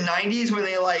Dude. like the 90s when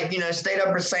they like, stayed up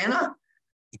for Santa.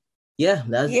 Yeah,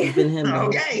 it's been him.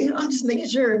 Okay, I'm just making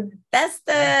sure. That's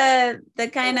the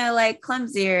kind of like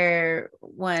clumsier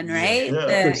one, right?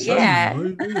 Yeah.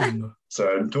 Santa. Right.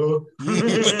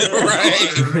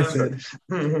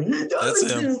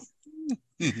 That's him.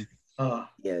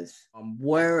 Yes.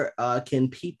 Where can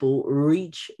people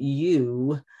reach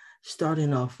you?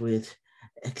 Starting off with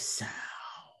Exile.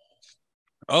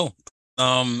 Oh,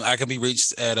 I can be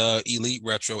reached at Elite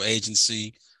Retro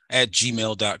Agency at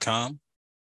gmail.com.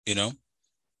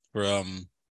 For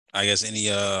I guess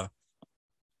any I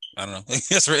don't know. I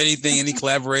guess for anything, any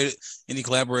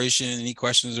collaboration, any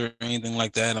questions or anything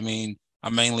like that. I mean, I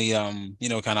mainly kind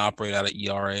of operate out of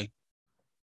ERA.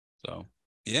 So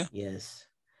yeah. Yes.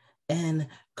 And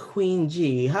Queen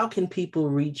G, how can people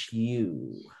reach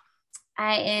you?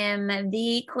 I am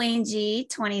the Queen G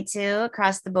 22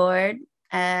 across the board.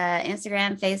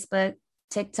 Instagram, Facebook,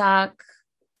 TikTok,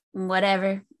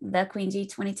 whatever. The Queen G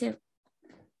 22.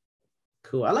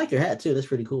 Cool. I like your hat too. That's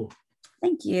pretty cool.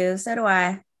 Thank you. So do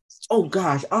I. Oh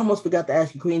gosh, I almost forgot to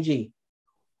ask you, Queen G.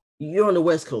 You're on the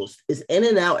West Coast. Is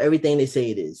In-N-Out everything they say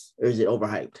it is, or is it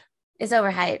overhyped? It's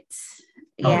overhyped.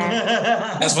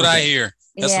 Yeah. That's what I hear.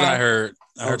 That's what I heard.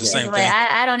 I heard the same thing.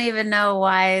 I don't even know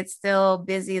why it's still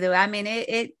busy though. I mean,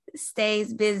 it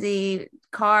stays busy,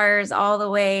 cars all the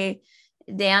way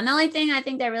down. The only thing I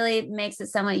think that really makes it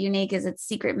somewhat unique is its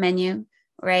secret menu,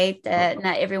 right?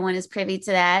 Not everyone is privy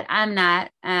to that. I'm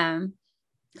not,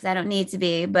 because I don't need to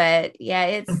be. But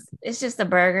yeah, it's just a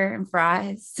burger and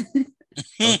fries.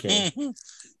 Okay.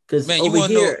 Because over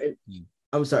here,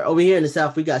 I'm sorry, over here in the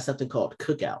South, we got something called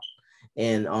Cookout,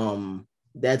 and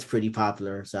that's pretty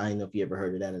popular. So I don't know if you ever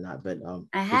heard of that or not, but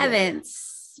I haven't.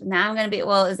 Now I'm gonna be.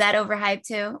 Well, is that overhyped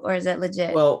too, or is it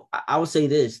legit? Well, I would say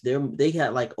this: they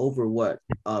got like over what?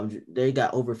 They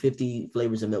got over 50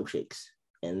 flavors of milkshakes,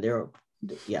 and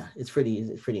it's pretty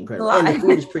incredible. And the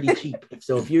food is pretty cheap.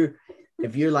 So if you're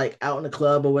like out in the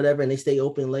club or whatever, and they stay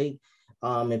open late,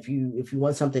 if you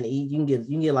want something to eat, you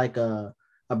can get like a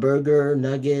burger,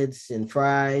 nuggets, and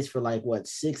fries for like what,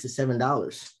 $6 to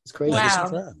 $7. It's crazy.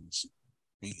 Wow.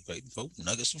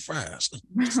 Nuggets and fries.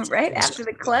 Right after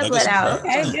the club let out.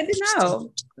 Okay, good to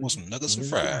know. Want some nuggets and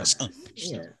fries?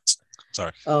 Yeah.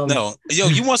 Sorry. No,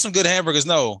 you want some good hamburgers?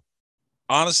 No,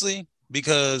 honestly,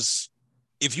 because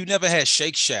if you never had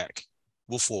Shake Shack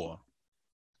before,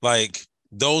 like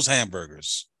those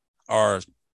hamburgers are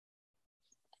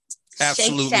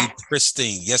absolutely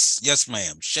pristine. Yes,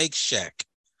 ma'am. Shake Shack,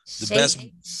 best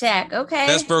Shack. Okay,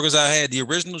 best burgers I had. The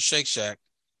original Shake Shack.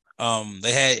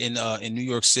 They had in New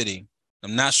York City.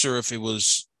 I'm not sure if it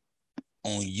was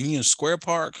on Union Square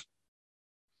Park.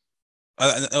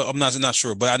 I'm not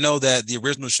sure, but I know that the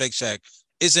original Shake Shack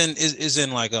is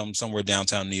in like somewhere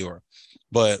downtown New York.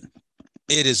 But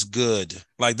it is good.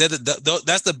 Like that's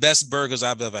the best burgers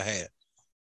I've ever had.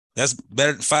 That's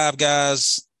better than Five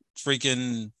Guys.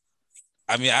 Freaking,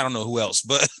 I mean, I don't know who else,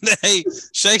 but hey,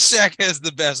 Shake Shack has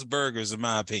the best burgers in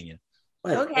my opinion.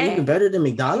 Wait, okay. Even better than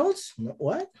McDonald's?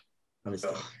 What?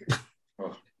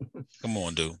 Come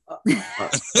on, dude.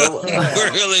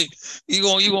 Really? You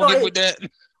gonna get with that?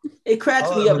 It cracks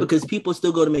me up because people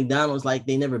still go to McDonald's like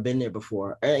they never been there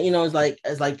before.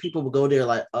 It's like people will go there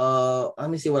like, let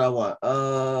me see what I want.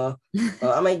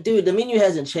 I'm like, dude, the menu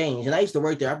hasn't changed. And I used to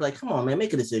work there. I'd be like, come on, man,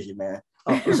 make a decision, man.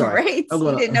 Oh, I'm sorry. Right.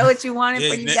 You didn't know what you wanted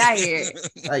when you got here.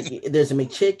 Like, there's a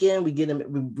McChicken.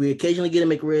 We occasionally get a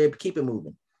McRib. Keep it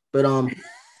moving. But I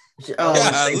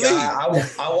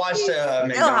watched a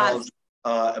McDonald's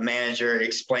manager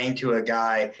explain to a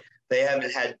guy they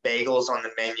haven't had bagels on the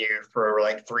menu for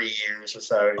like 3 years or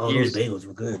so. Those bagels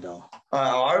were good though.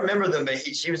 I remember them, but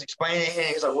she was explaining it, and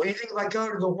he was like, "What do you think if I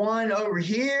go to the one over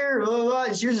here?"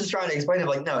 And she was just trying to explain it,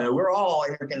 like, no, we're all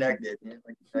interconnected.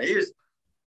 Like, he was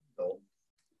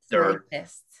dirt.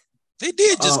 They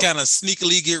did just kind of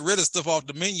sneakily get rid of stuff off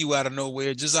the menu out of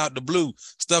nowhere, just out the blue.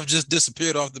 Stuff just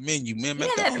disappeared off the menu, man. Yeah,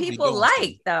 that people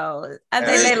like though. I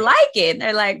think they like it.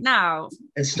 They're like, no.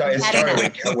 It started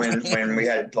when we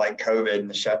had like COVID and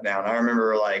the shutdown. I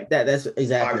remember like that's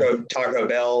exactly Taco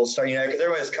Bell. So because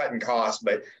everybody was cutting costs,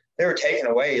 but they were taking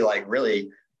away like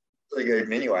really, really good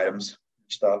menu items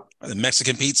and stuff. The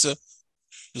Mexican pizza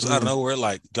just out of nowhere,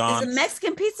 like gone. Is the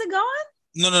Mexican pizza gone?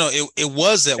 No. It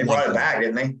was at one point. They brought it back,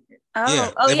 didn't they?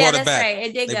 Yeah, that's right.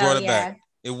 It did go. Brought it back.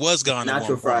 It was gone.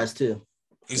 Nacho fries too.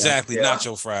 Exactly,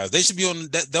 nacho fries. They should be on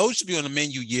that. Those should be on the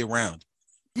menu year round.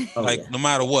 Oh, like yeah. no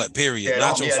matter what, period. Yeah,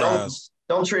 Nacho fries.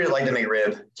 don't treat it like the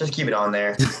McRib. Just keep it on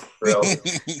there. Real.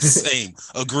 Same.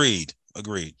 Agreed.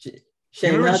 You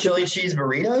Shane, remember chili cheese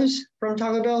burritos from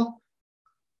Taco Bell?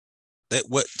 That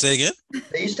what? Say again?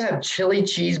 They used to have chili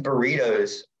cheese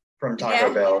burritos from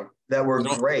Taco Bell that were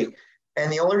great.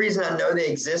 And the only reason I know they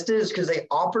existed is because they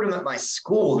offered them at my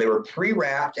school. They were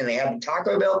pre-wrapped and they had the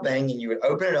Taco Bell thing, and you would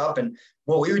open it up, and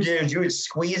what we would do is you would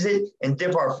squeeze it and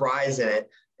dip our fries in it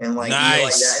and like eat it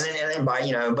like that, and then buy,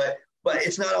 you know, but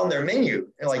it's not on their menu.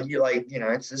 And like you like, you know,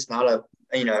 it's just not a,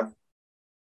 you know,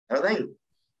 not a thing.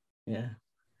 Yeah.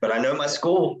 But I know my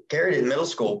school carried it in middle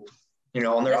school, you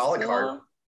know, on their a la carte.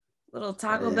 Little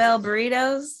Taco Bell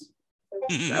burritos.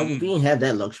 We didn't have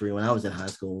that luxury when I was in high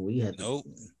school. We had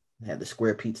had the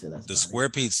square pizza. The square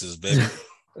pizzas, baby.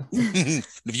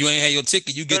 If you ain't had your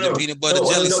ticket, you get the peanut butter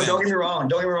jelly sandwich. Don't get me wrong.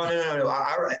 No.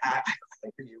 I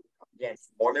again,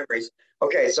 more memories.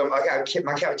 Okay, so my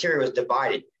cafeteria was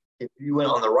divided. If you went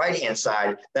on the right-hand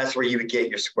side, that's where you would get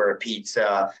your square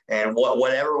pizza and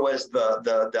whatever was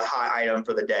the high item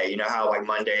for the day. You know how like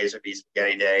Mondays would be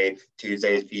spaghetti day,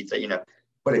 Tuesdays pizza, you know.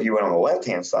 But if you went on the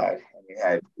left-hand side and you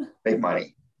had big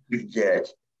money, you could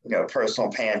get, you know,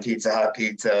 personal pan Pizza Hut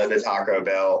pizza, the Taco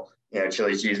Bell, you know,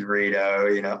 chili cheese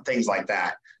burrito, you know, things like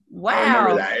that. Wow. I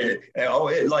remember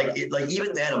that. Like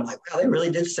even then, I'm like, wow, they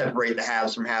really did separate the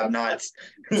haves from have-nots.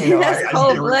 You know, that's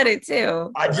cold-blooded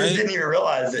too. I just didn't even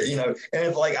realize it, you know. And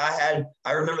it's like I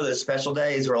remember those special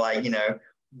days where, like, you know,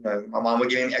 my mom would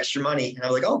give me extra money, and I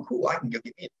was like, "Oh, cool! I can go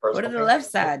get me a personal." What are the left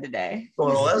side today?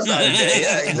 On the left side today,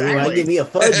 yeah, exactly. Ooh, I give me a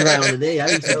fudge round today. I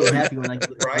used to get happy when I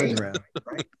get a fudge round.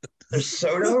 Right. There's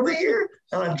soda over here.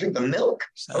 I don't drink the milk.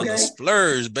 Okay,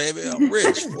 splurge, baby. I'm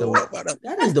rich.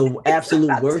 That is the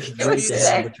absolute worst drink to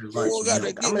have with your lunch.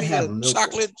 I'm gonna have milk.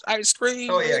 Chocolate ice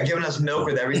cream. Oh yeah, giving us milk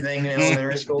with everything in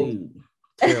elementary school. Dude,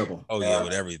 terrible. Oh yeah,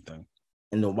 with everything.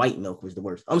 And the white milk was the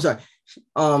worst. I'm sorry.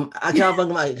 I can't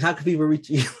fucking like. How can people reach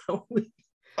you? Oh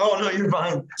no, you're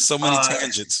fine. So many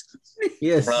tangents.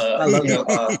 Yes, I love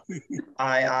it.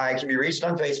 I can be reached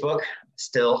on Facebook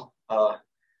still.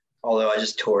 Although I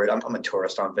just toured. I'm a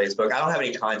tourist on Facebook. I don't have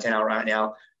any content out right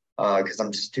now because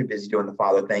I'm just too busy doing the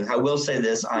father thing. I will say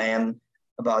this: I am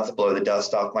about to blow the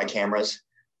dust off my cameras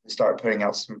and start putting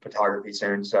out some photography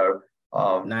soon. So.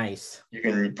 Nice. You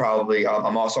can probably.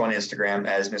 I'm also on Instagram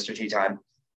as Mr. Tea Time,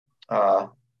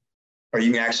 or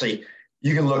you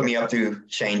can look me up through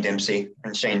Shane Dempsey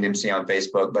and Shane Dempsey on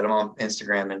Facebook. But I'm on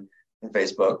Instagram and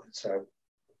Facebook. So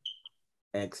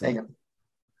excellent.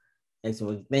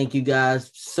 Excellent. Thank you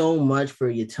guys so much for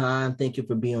your time. Thank you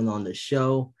for being on the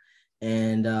show,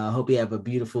 and hope you have a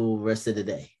beautiful rest of the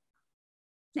day.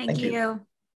 Thank you. Yes,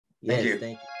 Thank you.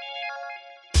 Thank you.